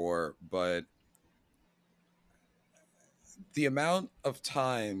into 4. But the amount of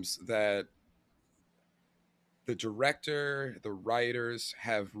times that the director, the writers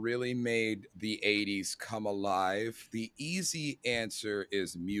have really made the 80s come alive, the easy answer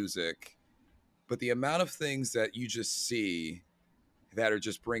is music. But the amount of things that you just see that are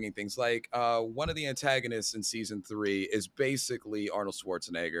just bringing things like one of the antagonists in season 3 is basically Arnold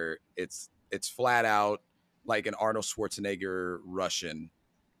Schwarzenegger. It's flat out like an Arnold Schwarzenegger Russian.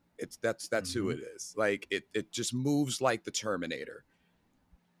 That's who it is. Like it just moves like the Terminator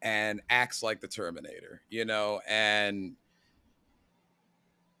and acts like the Terminator, you know. And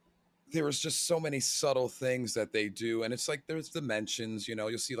there was just so many subtle things that they do, and it's like there's the mentions, you know.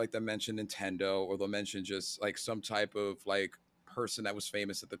 You'll see like they'll mention Nintendo, or they'll mention just like some type of like person that was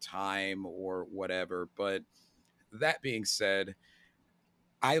famous at the time or whatever. But that being said,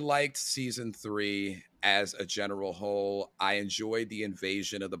 I liked season 3 as a general whole. I enjoyed the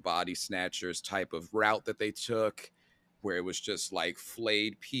invasion of the body snatchers type of route that they took, where it was just like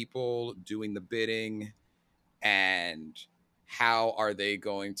flayed people doing the bidding, and how are they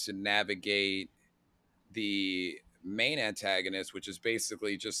going to navigate the main antagonist, which is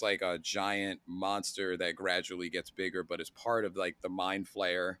basically just like a giant monster that gradually gets bigger, but is part of like the Mind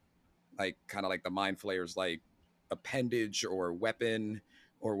Flayer, like kind of like the Mind Flayer's like appendage or weapon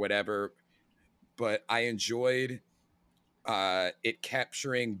or whatever. But I enjoyed it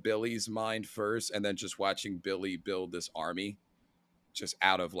capturing Billy's mind first, and then just watching Billy build this army just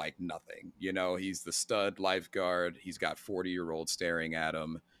out of like nothing. You know, he's the stud lifeguard. He's got 40-year-olds staring at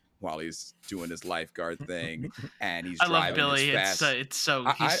him while he's doing his lifeguard thing, and he's driving. I love Billy. He's so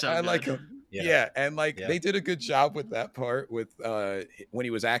good. Like him. Yeah. And like they did a good job with that part with when he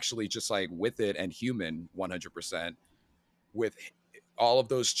was actually just like with it and human 100%, with all of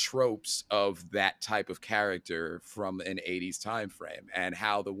those tropes of that type of character from an 80s time frame, and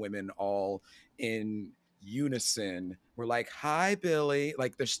how the women all in unison were like, "Hi, Billy."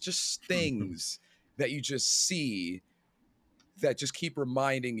 Like there's just things that you just see that just keep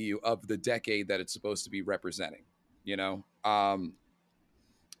reminding you of the decade that it's supposed to be representing, you know.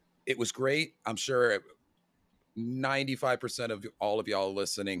 It was great. I'm sure 95% of all of y'all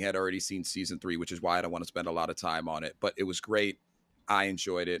listening had already seen season 3, which is why I don't want to spend a lot of time on it, but it was great. I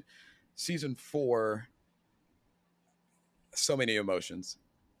enjoyed it. Season 4, so many emotions.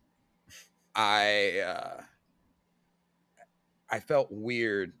 I felt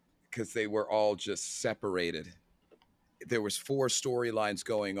weird because they were all just separated. There was 4 storylines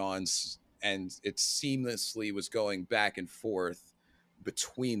going on, and it seamlessly was going back and forth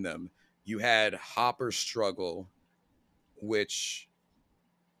between them. You had Hopper's struggle, which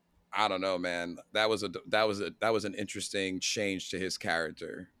I don't know, man. That was an interesting change to his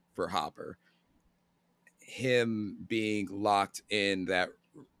character for Hopper. Him being locked in that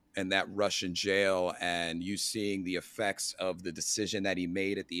Russian jail, and you seeing the effects of the decision that he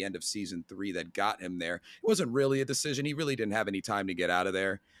made at the end of season 3 that got him there. It wasn't really a decision. He really didn't have any time to get out of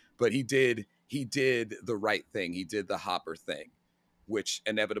there, but he did the right thing. He did the Hopper thing, which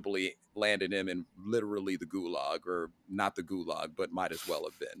inevitably landed him in literally the gulag, or not the gulag, but might as well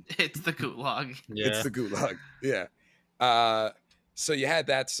have been. It's the gulag. Yeah. It's the gulag. Yeah. So you had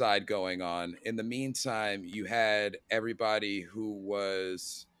that side going on. In the meantime, you had everybody who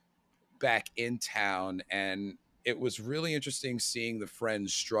was back in town, and it was really interesting seeing the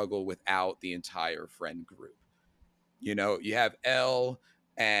friends struggle without the entire friend group. You know, you have Elle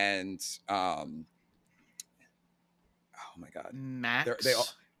and oh my god, Max. They all,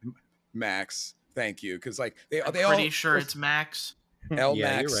 Max, thank you, because like I'm pretty sure it's Max. Elle,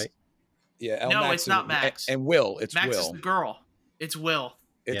 yeah, Max, you're right. Yeah, Elle, no, Max, it's not Max. And Will. It's Max Will. Is the girl. It's Will.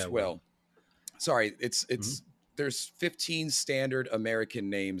 It's Will. Sorry, it's there's 15 standard American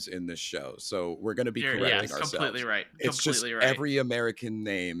names in this show, so we're going to be correcting ourselves. Completely right. It's completely just right. Every American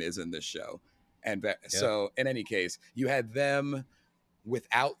name is in this show, and so in any case, you had them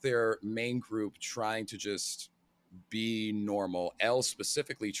without their main group trying to just be normal. Elle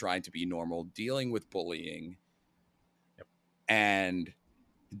specifically trying to be normal, dealing with bullying, and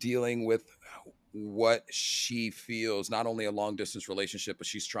dealing with what she feels, not only a long distance relationship, but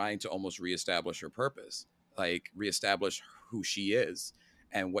she's trying to almost reestablish her purpose, like reestablish who she is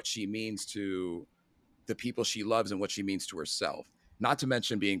and what she means to the people she loves and what she means to herself. Not to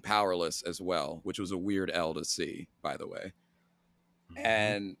mention being powerless as well, which was a weird L to see, by the way.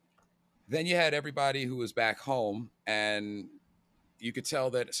 And then you had everybody who was back home, and you could tell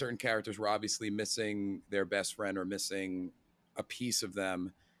that certain characters were obviously missing their best friend or missing a piece of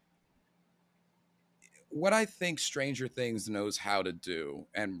them. What I think Stranger Things knows how to do,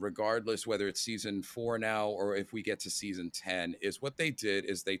 and regardless whether it's season 4 now or if we get to season 10, is what they did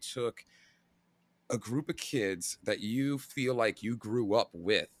is they took a group of kids that you feel like you grew up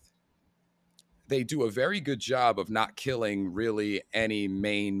with. They do a very good job of not killing really any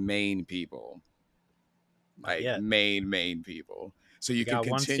main people, like main people. So you can got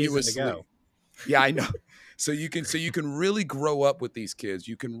 1 season to continuously, go. yeah, I know. So you can really grow up with these kids.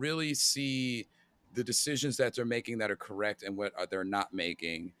 You can really see the decisions that they're making that are correct and what they're not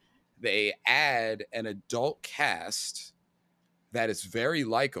making. They add an adult cast that is very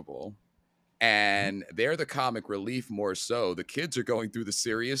likable, and they're the comic relief more so. The kids are going through the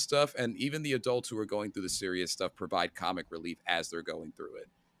serious stuff, and even the adults who are going through the serious stuff provide comic relief as they're going through it.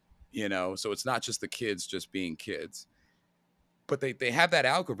 You know, so it's not just the kids just being kids. But they have that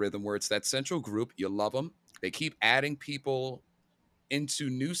algorithm where it's that central group. You love them. They keep adding people into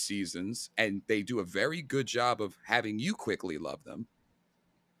new seasons, and they do a very good job of having you quickly love them.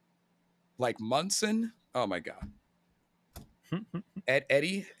 Like Munson, oh my god,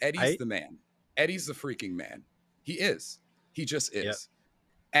 Eddie's the man. Eddie's the freaking man. He is. He just is. Yep.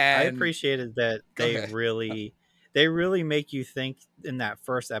 And I appreciated that they really make you think in that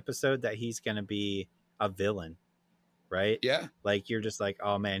first episode that he's going to be a villain, right? Yeah. Like you're just like,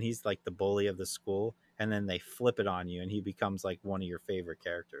 oh man, he's like the bully of the school, and then they flip it on you, and he becomes like one of your favorite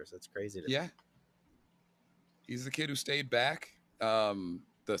characters. That's crazy. Yeah. He's the kid who stayed back.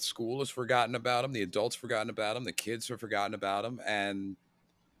 The school has forgotten about him. The adults forgotten about him. The kids have forgotten about him. And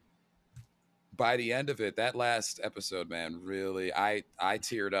by the end of it, that last episode, man, really, I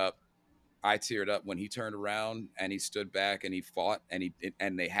teared up. I teared up when he turned around and he stood back and he fought,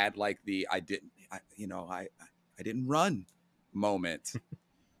 and they had like the I didn't run moment.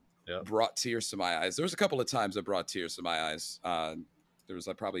 Yep. Brought tears to my eyes. There was a couple of times that brought tears to my eyes. There was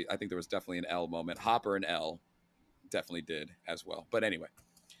I think there was definitely an L moment. Hopper and L definitely did as well. But anyway,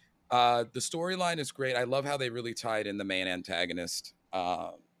 the storyline is great. I love how they really tied in the main antagonist,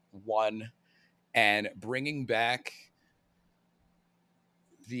 one, and bringing back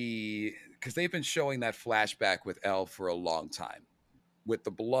because they've been showing that flashback with Elle for a long time with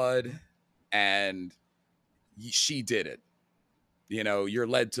the blood, and she did it. You know, you're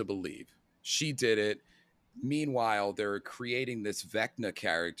led to believe she did it. Meanwhile, they're creating this Vecna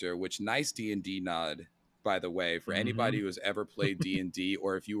character, which nice D&D nod, by the way, for anybody who has ever played D&D,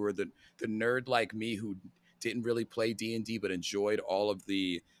 or if you were the nerd like me who didn't really play D&D but enjoyed all of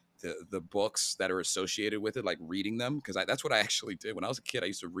the books that are associated with it, like reading them, because that's what I actually did when I was a kid. I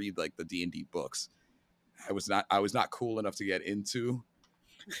used to read like the D&D books. I was not cool enough to get into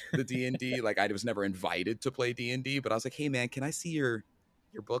the D&D. Like I was never invited to play D&D, but I was like, hey man, can I see your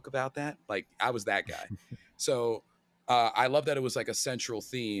book about that? Like I was that guy. So I love that it was like a central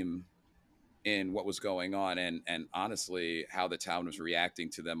theme in what was going on, and honestly how the town was reacting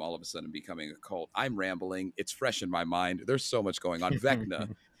to them all of a sudden becoming a cult. I'm rambling. It's fresh in my mind. There's so much going on.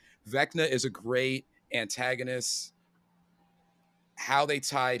 Vecna is a great antagonist. How they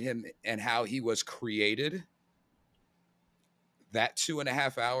tied him and how he was created. That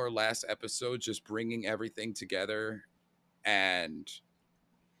 2.5 hour last episode, just bringing everything together, and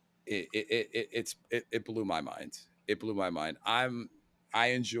it blew my mind. It blew my mind. I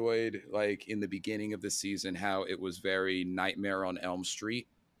enjoyed, like, in the beginning of the season, how it was very Nightmare on Elm Street,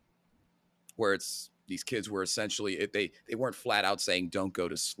 where it's these kids were essentially, they weren't flat out saying don't go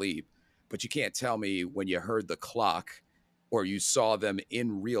to sleep, but you can't tell me when you heard the clock or you saw them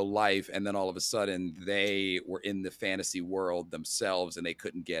in real life and then all of a sudden they were in the fantasy world themselves and they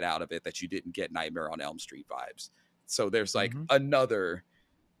couldn't get out of it, that you didn't get Nightmare on Elm Street vibes. So there's like another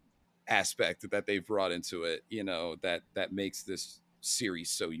aspect that they've brought into it, you know, that makes this series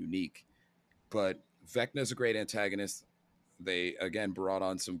so unique. But Vecna is a great antagonist. They again brought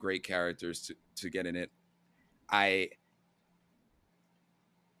on some great characters to get in it.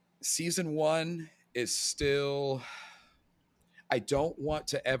 Season 1 is still, I don't want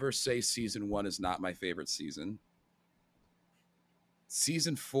to ever say season 1 is not my favorite season.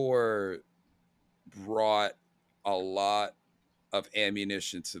 Season 4 brought a lot of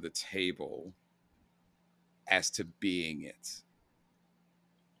ammunition to the table as to being it.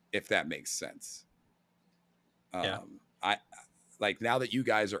 if that makes sense. Yeah. I like, now that you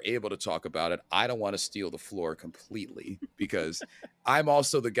guys are able to talk about it, I don't want to steal the floor completely because I'm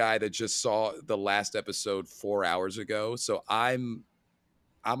also the guy that just saw the last episode 4 hours ago. So I'm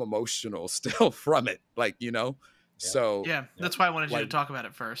emotional still from it. Like, you know, Yep. so Yeah, that's why I wanted you like, to talk about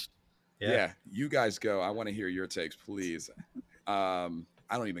it first. yeah, you guys go. I want to hear your takes, please. I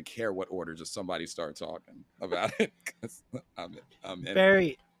don't even care what order, just somebody start talking about it. 'Cause I'm in it.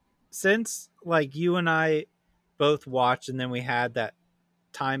 Barry, since like you and I both watched, and then we had that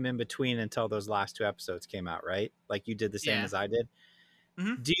time in between until those last 2 episodes came out, right? Like you did the same Yeah. as I did.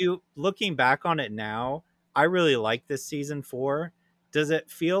 Mhm. Do you, looking back on it now, I really like this season 4. Does it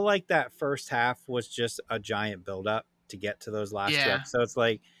feel like that first half was just a giant buildup to get to those last 2 Yeah. episodes?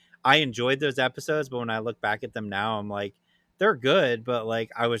 Like, I enjoyed those episodes, but when I look back at them now, I'm like, they're good, but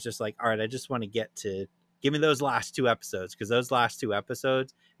like I was just like, all right, I just want to get to, give me those last 2 episodes, because those last 2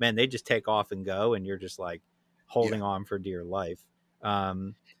 episodes, man, they just take off and go, and you're just like holding on for dear life.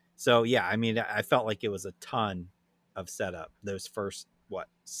 So yeah, I mean, I felt like it was a ton of setup those first, what,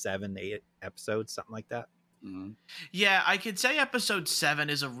 7 8 episodes, something like that. Mhm. Yeah, I could say episode 7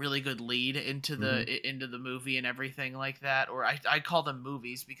 is a really good lead into Mhm. into the movie and everything like that. Or I call them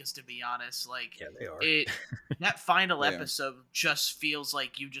movies because, to be honest, like Yeah, they are. it that final Yeah. episode just feels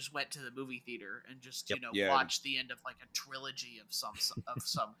like you just went to the movie theater and just Yep. Yeah. watched the end of like a trilogy of some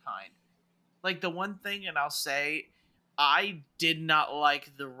kind. Like the one thing, and I'll say, I did not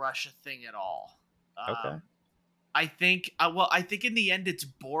like the Russia thing at all. Okay. I think I think in the end it's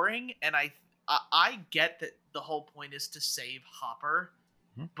boring, and I get that the whole point is to save Hopper,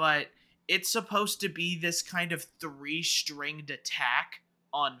 Mhm. but it's supposed to be this kind of 3-stringed attack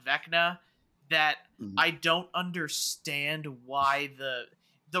on Vecna that Mhm. I don't understand why the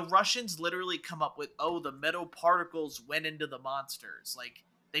Russians literally come up with, oh, the metal particles went into the monsters. Like,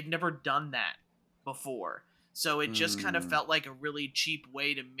 they've never done that before. So it just kind of Mm. felt like a really cheap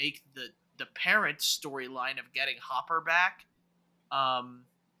way to make the parents' storyline of getting Hopper back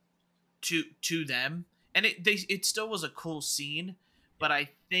to them. And it still was a cool scene, but I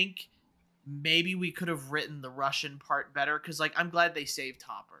think maybe we could have written the Russian part better, cuz like I'm glad they saved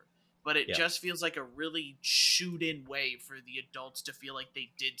Hopper, but it Yeah. just feels like a really shoot in way for the adults to feel like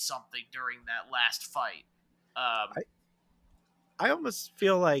they did something during that last fight. I almost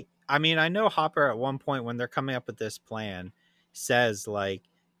feel like, I mean, I know Hopper at one point when they're coming up with this plan says like,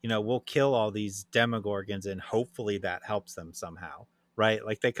 you know, we'll kill all these Demogorgons and hopefully that helps them somehow, right?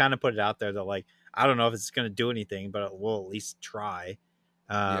 Like they kind of put it out there that like, I don't know if it's going to do anything, but we'll at least try.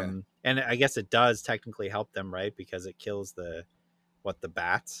 Yeah. And I guess it does technically help them, right? Because it kills the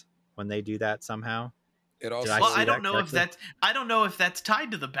bats when they do that somehow. It also. Did I Well, see I don't that know if correctly? that's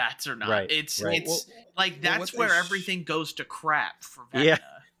tied to the bats or not. Right, It's right. it's like Well, that's what they where sh- everything goes to crap for Vecna. Yeah.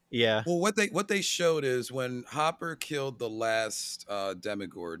 Yeah. Well, what they showed is when Hopper killed the last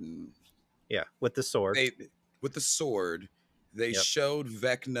Demogorgon, Yeah. With the sword. they with the sword, they Yep. showed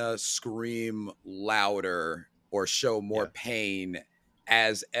Vecna scream louder or show more Yeah. pain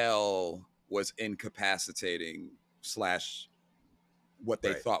as L was incapacitating / what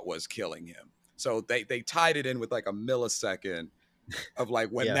they Right. thought was killing him. So they tied it in with like a millisecond of like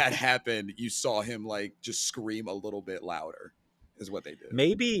when Yeah. that happened, you saw him like just scream a little bit louder, is what they did.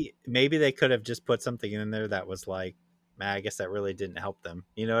 Maybe they could have just put something in there that was like, man, I guess that really didn't help them.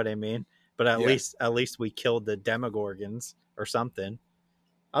 You know what I mean? But at least we killed the Demogorgons or something.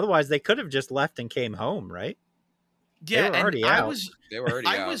 Otherwise, they could have just left and came home, right? Yeah, They were already and out. They were already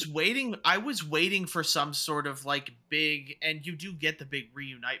out. I was waiting for some sort of like big, and you do get the big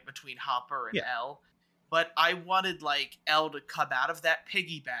reunite between Hopper and Yeah. Elle, but I wanted like Elle to come out of that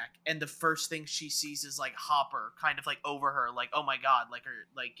piggyback, and the first thing she sees is like Hopper kind of like over her, like, oh my god, like, her,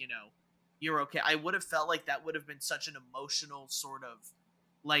 like, you know, you're okay. I would have felt like that would have been such an emotional sort of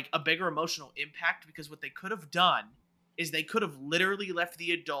like a bigger emotional impact, because what they could have done is they could have literally left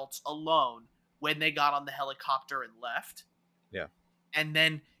the adults alone when they got on the helicopter and left. Yeah. And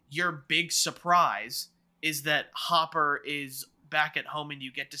then your big surprise is that Hopper is back at home and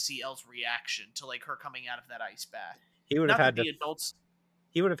you get to see Elle's reaction to like her coming out of that ice bath. He would have Not had that to the adults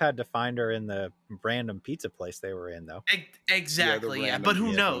he would have had to find her in the random pizza place they were in, though. exactly, yeah. random But who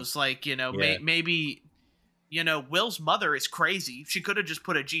vehicle. knows? Like, you know, Yeah. maybe, you know, Will's mother is crazy. She could have just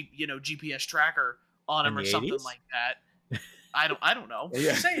put a GPS tracker on him In or the something 80s? like that. I don't know.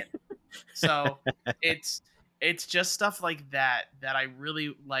 Yeah. Just saying. So it's just stuff like that I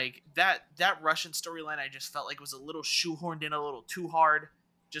really like. That Russian storyline I just felt like was a little shoehorned in a little too hard,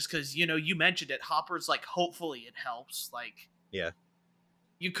 just because, you know, you mentioned it. Hopper's like, hopefully it helps. Like, Yeah.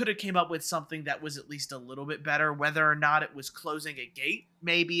 you could have came up with something that was at least a little bit better. Whether or not it was closing a gate,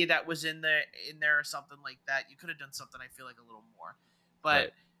 maybe that was in there or something like that. You could have done something, I feel like, a little more. But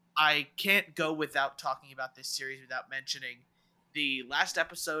Right. I can't go without talking about this series without mentioning the last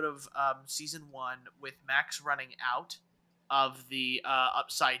episode of season 1 with Max running out of the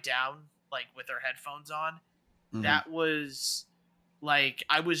upside down, like with her headphones on. Mhm. That was like,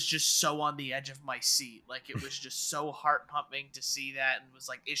 I was just so on the edge of my seat. Like, it was just so heart pumping to see that, and was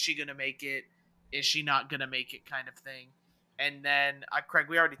like, is she gonna make it? Is she not gonna make it? Kind of thing. And then Craig,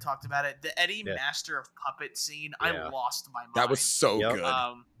 we already talked about it. The Eddie Yeah. Master of Puppet scene, Yeah. I lost my mind. That was so Yep.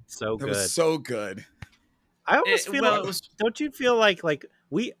 good. So that good. was so good. I almost feel like, it was don't you feel like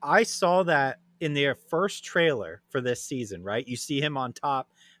I saw that in their first trailer for this season, right? You see him on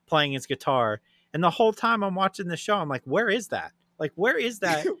top playing his guitar, and the whole time I'm watching the show, I'm like, where is that? Like, where is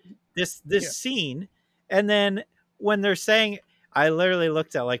that this Yeah. scene? And then when they're saying, I literally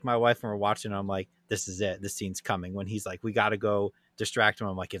looked at like my wife and we're watching, and I'm like, this is it. This scene's coming. When he's like, we got to go distract him.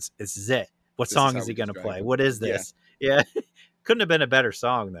 I'm like, this is it. What This is song how is he we going to distract play? him. What is Yeah. this? Yeah. Couldn't have been a better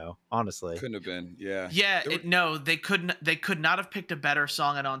song though, honestly. Couldn't have been. Yeah. Yeah, There were- no, they could not have picked a better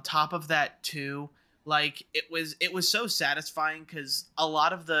song. And on top of that too, like, it was so satisfying, because a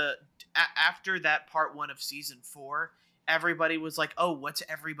lot of after that part 1 of season 4, everybody was like, oh, what's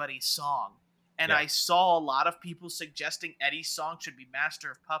everybody's song? And Yeah. I saw a lot of people suggesting Eddie's song should be Master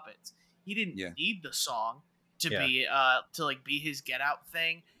of Puppets. He didn't Yeah. need the song to Yeah. be to like be his Get Out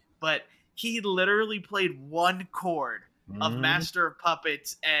thing, but he literally played one chord of Mhm. Master of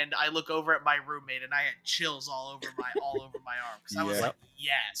Puppets, and I look over at my roommate and I had chills all over my arm, because I was Yeah. like,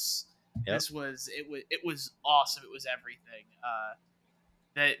 yes, Yep. it was awesome. It was everything.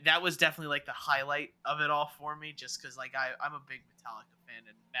 That was definitely like the highlight of it all for me, just because like I'm a big Metallica fan,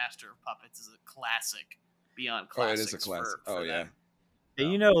 and Master of Puppets is a classic beyond Oh, it classics. is a classic. For Yeah. them.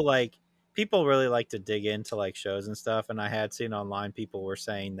 And you know, like, people really like to dig into like shows and stuff, and I had seen online people were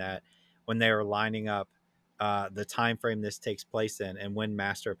saying that when they were lining up the time frame this takes place in and when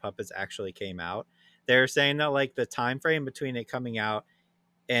Master of Puppets actually came out, they're saying that like the time frame between it coming out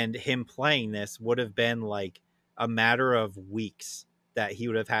and him playing this would have been like a matter of weeks that he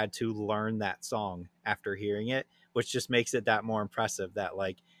would have had to learn that song after hearing it, which just makes it that more impressive that,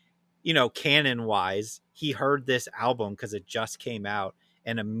 like, you know, canon wise, he heard this album because it just came out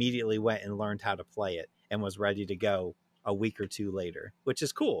and immediately went and learned how to play it and was ready to go a week or two later, which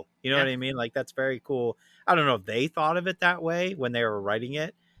is cool. You know Yeah. what I mean? Like, that's very cool. I don't know if they thought of it that way when they were writing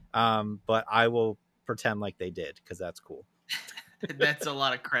it, but I will pretend like they did, because that's cool. That's a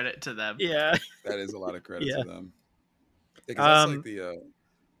lot of credit to them. Yeah. That is a lot of credit Yeah. to them. Yeah, 'cause that's like Um, the.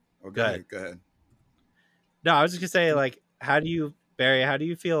 Oh, go ahead. Go ahead. No, I was just gonna say, like, Barry, how do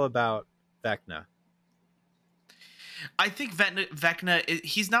you feel about Vecna? I think Vecna,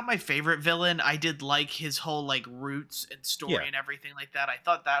 he's not my favorite villain. I did like his whole like roots and story Yeah. and everything like that. I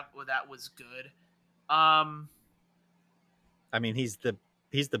thought that was good. I mean, he's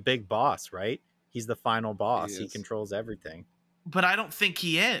the big boss, right? He's the final boss. He is. controls everything. But I don't think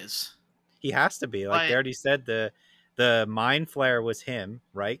he is. He has to be. Like, they already said, the mind flare was him,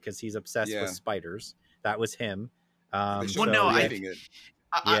 right? Because he's obsessed Yeah. with spiders. That was him. They Well, showed no, him I- creating it.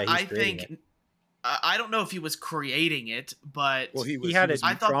 Yeah, he's I creating think I don't know if he was creating it, but Well, he was. had he it was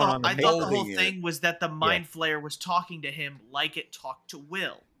I thought drawn on the I thought the whole molding it. thing was that the mind flare was talking to him like it talked to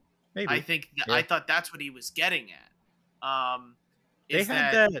Will. Maybe. I think Yeah. I thought that's what he was getting at. They Is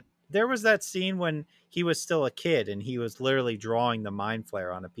had that. There was that scene when he was still a kid and he was literally drawing the mind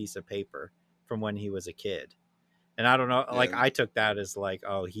flare on a piece of paper from when he was a kid. And I don't know, like, Yeah. I took that as like,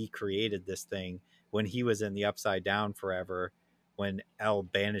 oh, he created this thing when he was in the Upside Down forever, when El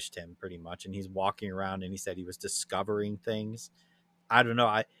banished him pretty much, and he's walking around and he said he was discovering things. I don't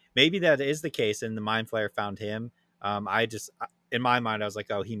know. Maybe that is the case and the mind flare found him. In my mind, I was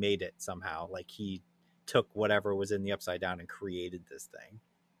like, oh, he made it somehow. Like, he took whatever was in the Upside Down and created this thing.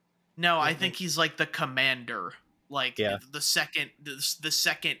 No, I think he's like the commander, like Yeah. the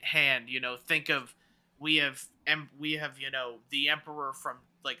second hand. You know, think of we have the Emperor from,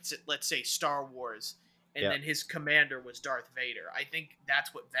 like, let's say Star Wars, and Yeah. then his commander was Darth Vader. I think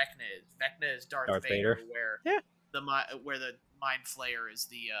that's what Vecna is. Vecna is Darth Vader, where Yeah. the mind flayer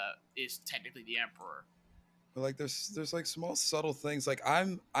is technically the Emperor. But like, there's like small subtle things. Like,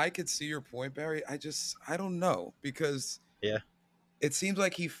 I could see your point, Barry. I don't know, because Yeah. it seems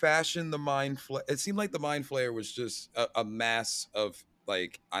like he fashioned the mind flare. It seemed like the mind flare was just a mass of,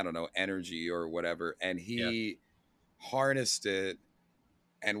 like, I don't know, energy or whatever, and he harnessed it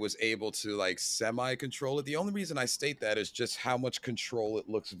and was able to like semi control it. The only reason I state that is just how much control it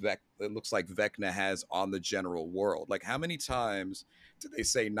looks like Vecna has on the general world. Like, how many times they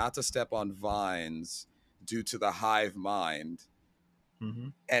say not to step on vines due to the hive mind. Mm-hmm.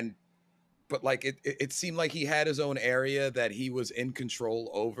 And but like it seemed like he had his own area that he was in control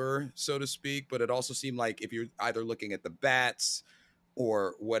over, so to speak. But it also seemed like if you're either looking at the bats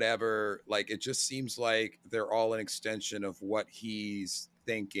or whatever, like it just seems like they're all an extension of what he's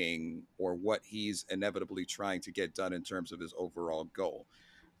thinking or what he's inevitably trying to get done in terms of his overall goal.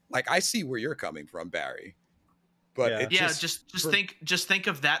 Like I see where you're coming from, Barry, but it yeah, just just think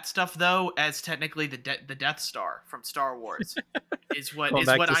of that stuff though as technically the Death Star from Star Wars is what Going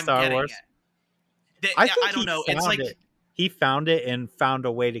back to I'm Star getting Wars. at. I think I don't know. It's like he found it and found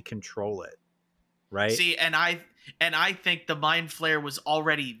a way to control it, right? See, and I think the Mind Flayer was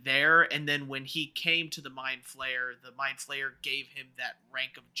already there, and then when he came to the Mind Flayer gave him that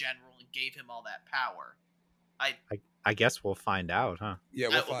rank of general and gave him all that power. I guess we'll find out, huh? Yeah,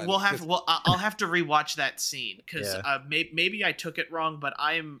 I'll have to rewatch that scene because maybe I took it wrong, but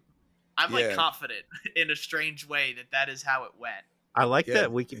I'm like confident in a strange way that is how it went. I like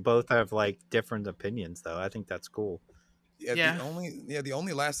that we both have like different opinions, though. I think that's cool. Yeah. The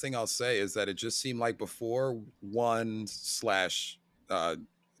only last thing I'll say is that it just seemed like before one /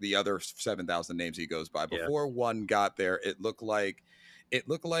 the other 7,000 names he goes by, before one got there, it looked like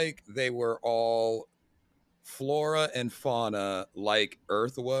they were all flora and fauna like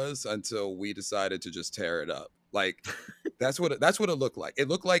Earth was until we decided to just tear it up. Like that's what it looked like. It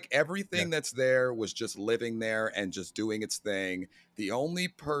looked like everything that's there was just living there and just doing its thing. The only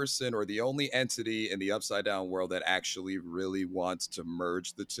person or the only entity in the Upside Down world that actually really wants to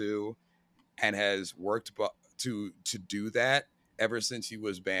merge the two and has worked to do that ever since he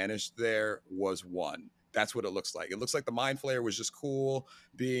was banished there was one. That's what it looks like. It looks like the Mind Flayer was just cool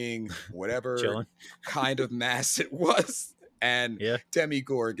being whatever kind of mass it was. And Demi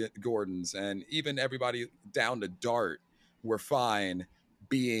Gordons and even everybody down to Dart were fine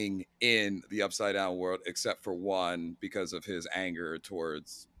being in the Upside Down world, except for one because of his anger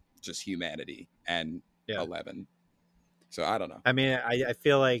towards just humanity and 11. So I don't know. I mean, I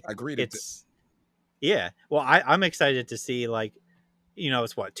feel like I agree. Well, I'm excited to see, like,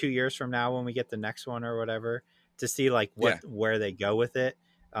 it's what, 2 years from now when we get the next one or whatever, to see like where they go with it.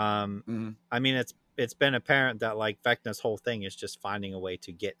 I mean, it's been apparent that like Vecna's whole thing is just finding a way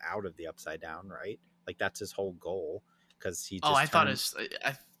to get out of the Upside Down, right? Like that's his whole goal, because he just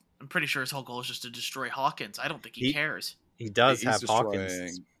I'm pretty sure his whole goal is just to destroy Hawkins. I don't think he cares. He does have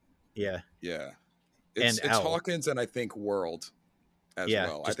Hawkins. Yeah. It's Hawkins and I think World as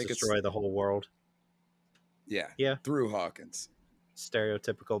well. I think destroy the whole world. Yeah. Through Hawkins.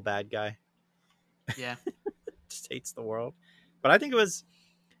 Stereotypical bad guy. Yeah. Just hates the world. But I think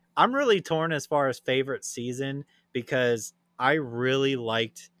I'm really torn as far as favorite season, because I really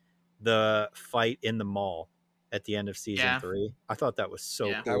liked the fight in the mall at the end of season 3. I thought that was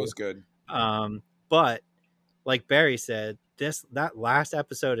so cool. That was good. But like Barry said, that last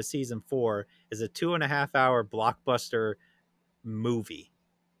episode of season 4 is a 2.5-hour blockbuster movie.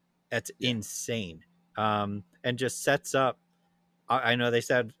 That's insane. And just sets up, I know they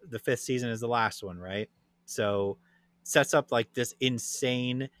said the 5th season is the last one, right? So sets up like this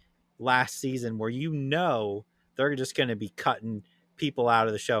insane last season where they're just going to be cutting people out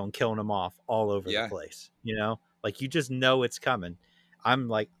of the show and killing them off all over the place. Like you just know it's coming. I'm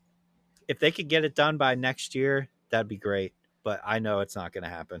like, if they could get it done by next year, that'd be great. But I know it's not going to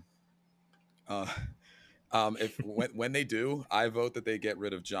happen. When they do, I vote that they get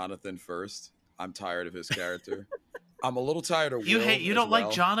rid of Jonathan first. I'm tired of his character. I'm a little tired of Will. You don't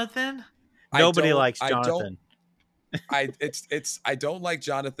like Jonathan? Nobody likes Jonathan. I don't like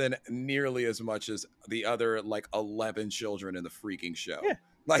Jonathan nearly as much as the other like 11 children in the freaking show. Yeah.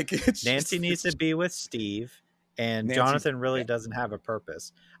 Like Nancy needs to be with Steve, and Jonathan really doesn't have a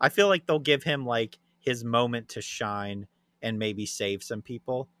purpose. I feel like they'll give him like his moment to shine and maybe save some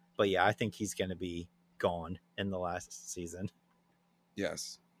people. But yeah, I think he's going to be gone in the last season.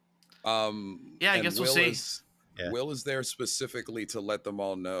 Yes. I guess we'll see. Will is there specifically to let them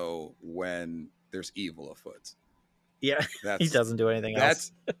all know when there's evil afoot. Yeah, he doesn't do anything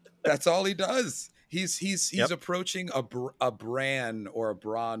else. That's all he does. He's approaching a Bran or a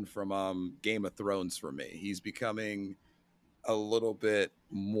Bronn from Game of Thrones for me. He's becoming a little bit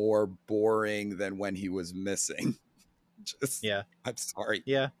more boring than when he was missing. I'm sorry.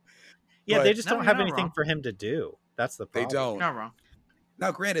 Yeah, they just don't have anything for him to do. That's the problem. They don't. Not wrong.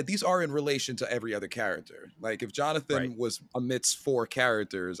 Now, granted, these are in relation to every other character. Like, if Jonathan was amidst 4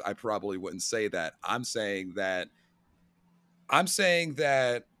 characters, I probably wouldn't say that. I'm saying that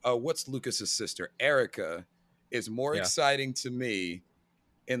what's Lucas's sister? Erica is more exciting to me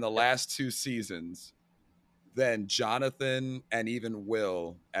in the last 2 seasons than Jonathan and even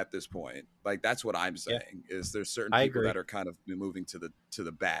Will at this point. Like that's what I'm Yeah. saying. Is there's certain I people agree. that are kind of moving to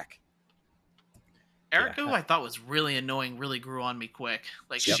the back. Erica, who I thought was really annoying, really grew on me quick.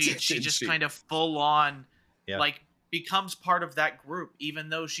 Like Yep. she Didn't just she? kind of full on, Yeah. like becomes part of that group, even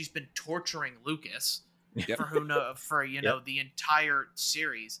though she's been torturing Lucas Yep. for the entire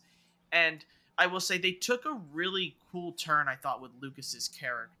series. And I will say they took a really cool turn, I thought, with Lucas's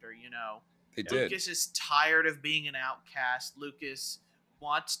character. They did. Lucas is tired of being an outcast. Lucas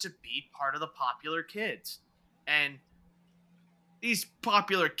wants to be part of the popular kids, and these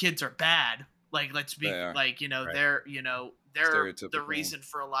popular kids are bad. Like, let's be They are. like, Right. they're the Stereotypical. reason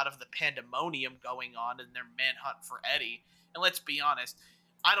for a lot of the pandemonium going on in their manhunt for Eddie. And let's be honest,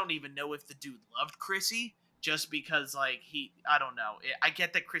 I don't even know if the dude loved Chrissy, just because like I don't know. I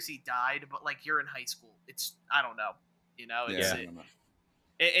get that Chrissy died, but like you're in high school. I don't know. Yeah.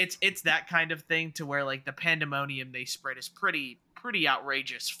 It's that kind of thing to where like the pandemonium they spread is pretty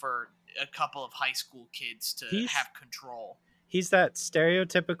outrageous for a couple of high school kids to have control. He's that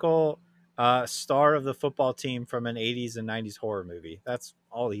stereotypical star of the football team from an 80s and 90s horror movie. That's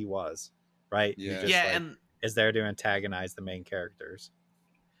all he was, right? Yeah. He just, and is there to antagonize the main characters.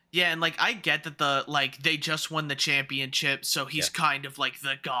 Yeah, and like I get that they just won the championship, so he's kind of like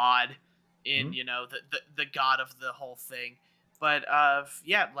the god in the god of the whole thing. But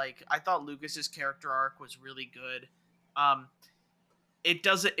like I thought Lucas's character arc was really good. It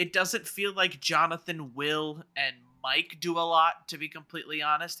doesn't feel like Jonathan, Will, and Mike do a lot, to be completely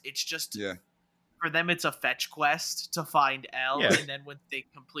honest. It's just for them it's a fetch quest to find Elle, and then when they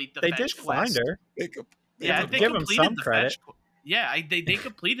complete the they fetch did quest, find her. they give them completed some the credit. they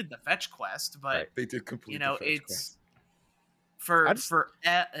completed the fetch quest, but they did complete the fetch quest. For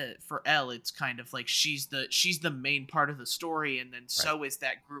Elle, it's kind of like she's the main part of the story, and then so is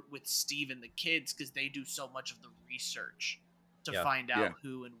that group with Steve and the kids, because they do so much of the research to find out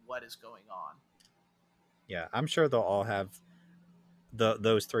who and what is going on. Yeah, I'm sure they'll all have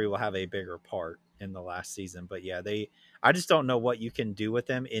those three will have a bigger part in the last season. But yeah, I just don't know what you can do with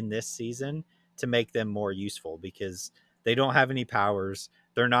them in this season to make them more useful, because they don't have any powers.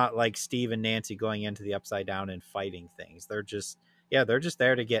 They're not like Steve and Nancy going into the Upside Down and fighting things. They're just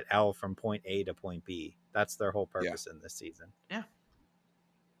there to get Elle from point A to point B. That's their whole purpose in this season. Yeah.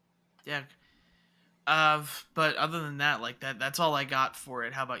 Yeah. But other than that, like that's all I got for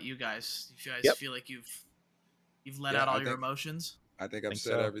it. How about you guys? You guys feel like you've let out all your emotions? I think I've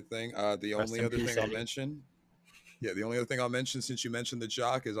said everything. The only other thing I'll mention, the only other thing I'll mention, since you mentioned the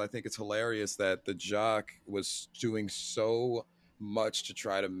Jock, is I think it's hilarious that the Jock was doing so much to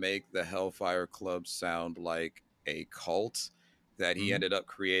try to make the Hellfire Club sound like a cult that he ended up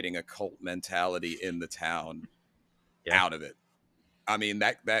creating a cult mentality in the town out of it. I mean,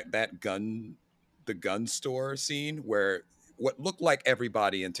 that gun store scene where what looked like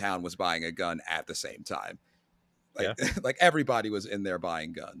everybody in town was buying a gun at the same time. Like everybody was in there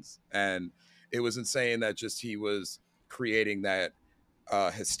buying guns, and it was insane that just he was creating that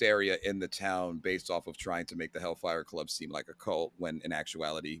hysteria in the town based off of trying to make the Hellfire Club seem like a cult, when in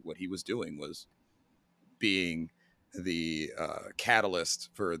actuality what he was doing was being the catalyst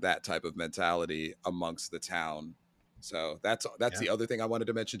for that type of mentality amongst the town. So that's the other thing I wanted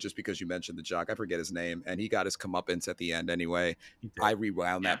to mention, just because you mentioned the Jock. I forget his name, and he got his comeuppance at the end anyway. I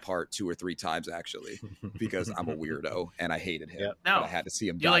rewound that part 2 or 3 times actually, because I'm a weirdo and I hated him. But I had to see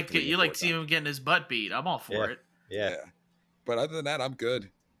him die. You like see him getting his butt beat. I'm all for it. Yeah. But other than that, I'm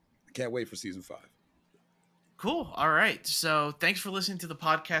good. I can't wait for season 5. Cool. All right. So thanks for listening to the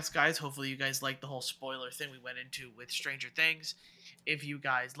podcast, guys. Hopefully you guys like the whole spoiler thing we went into with Stranger Things. If you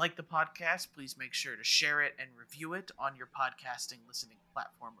guys like the podcast, please make sure to share it and review it on your podcasting listening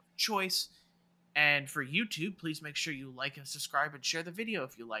platform of choice. And for YouTube, please make sure you like and subscribe and share the video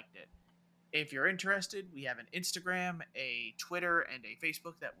if you liked it. If you're interested, we have an Instagram, a Twitter, and a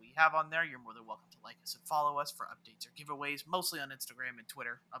Facebook that we have on there. You're more than welcome to like us and follow us for updates or giveaways, mostly on Instagram and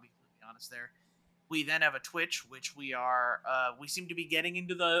Twitter. I'll be completely honest there. We then have a Twitch, which we seem to be getting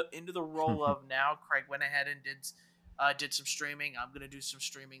into the role of now. Craig went ahead and did some streaming. I'm gonna do some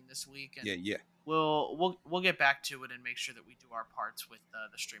streaming this week, and we'll get back to it and make sure that we do our parts with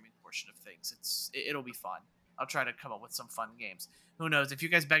the streaming portion of things. It'll be fun. I'll try to come up with some fun games. Who knows? If you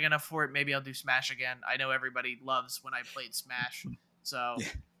guys beg enough for it, maybe I'll do Smash again. I know everybody loves when I played Smash, so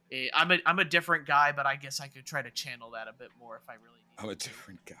I'm a different guy, but I guess I could try to channel that a bit more if I really need. I'm a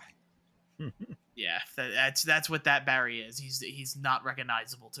different guy. Yeah, that's what that Barry is. He's not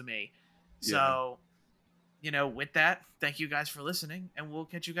recognizable to me. So, with that, thank you guys for listening, and we'll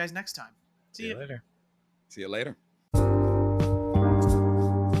catch you guys next time. See you later. See you later.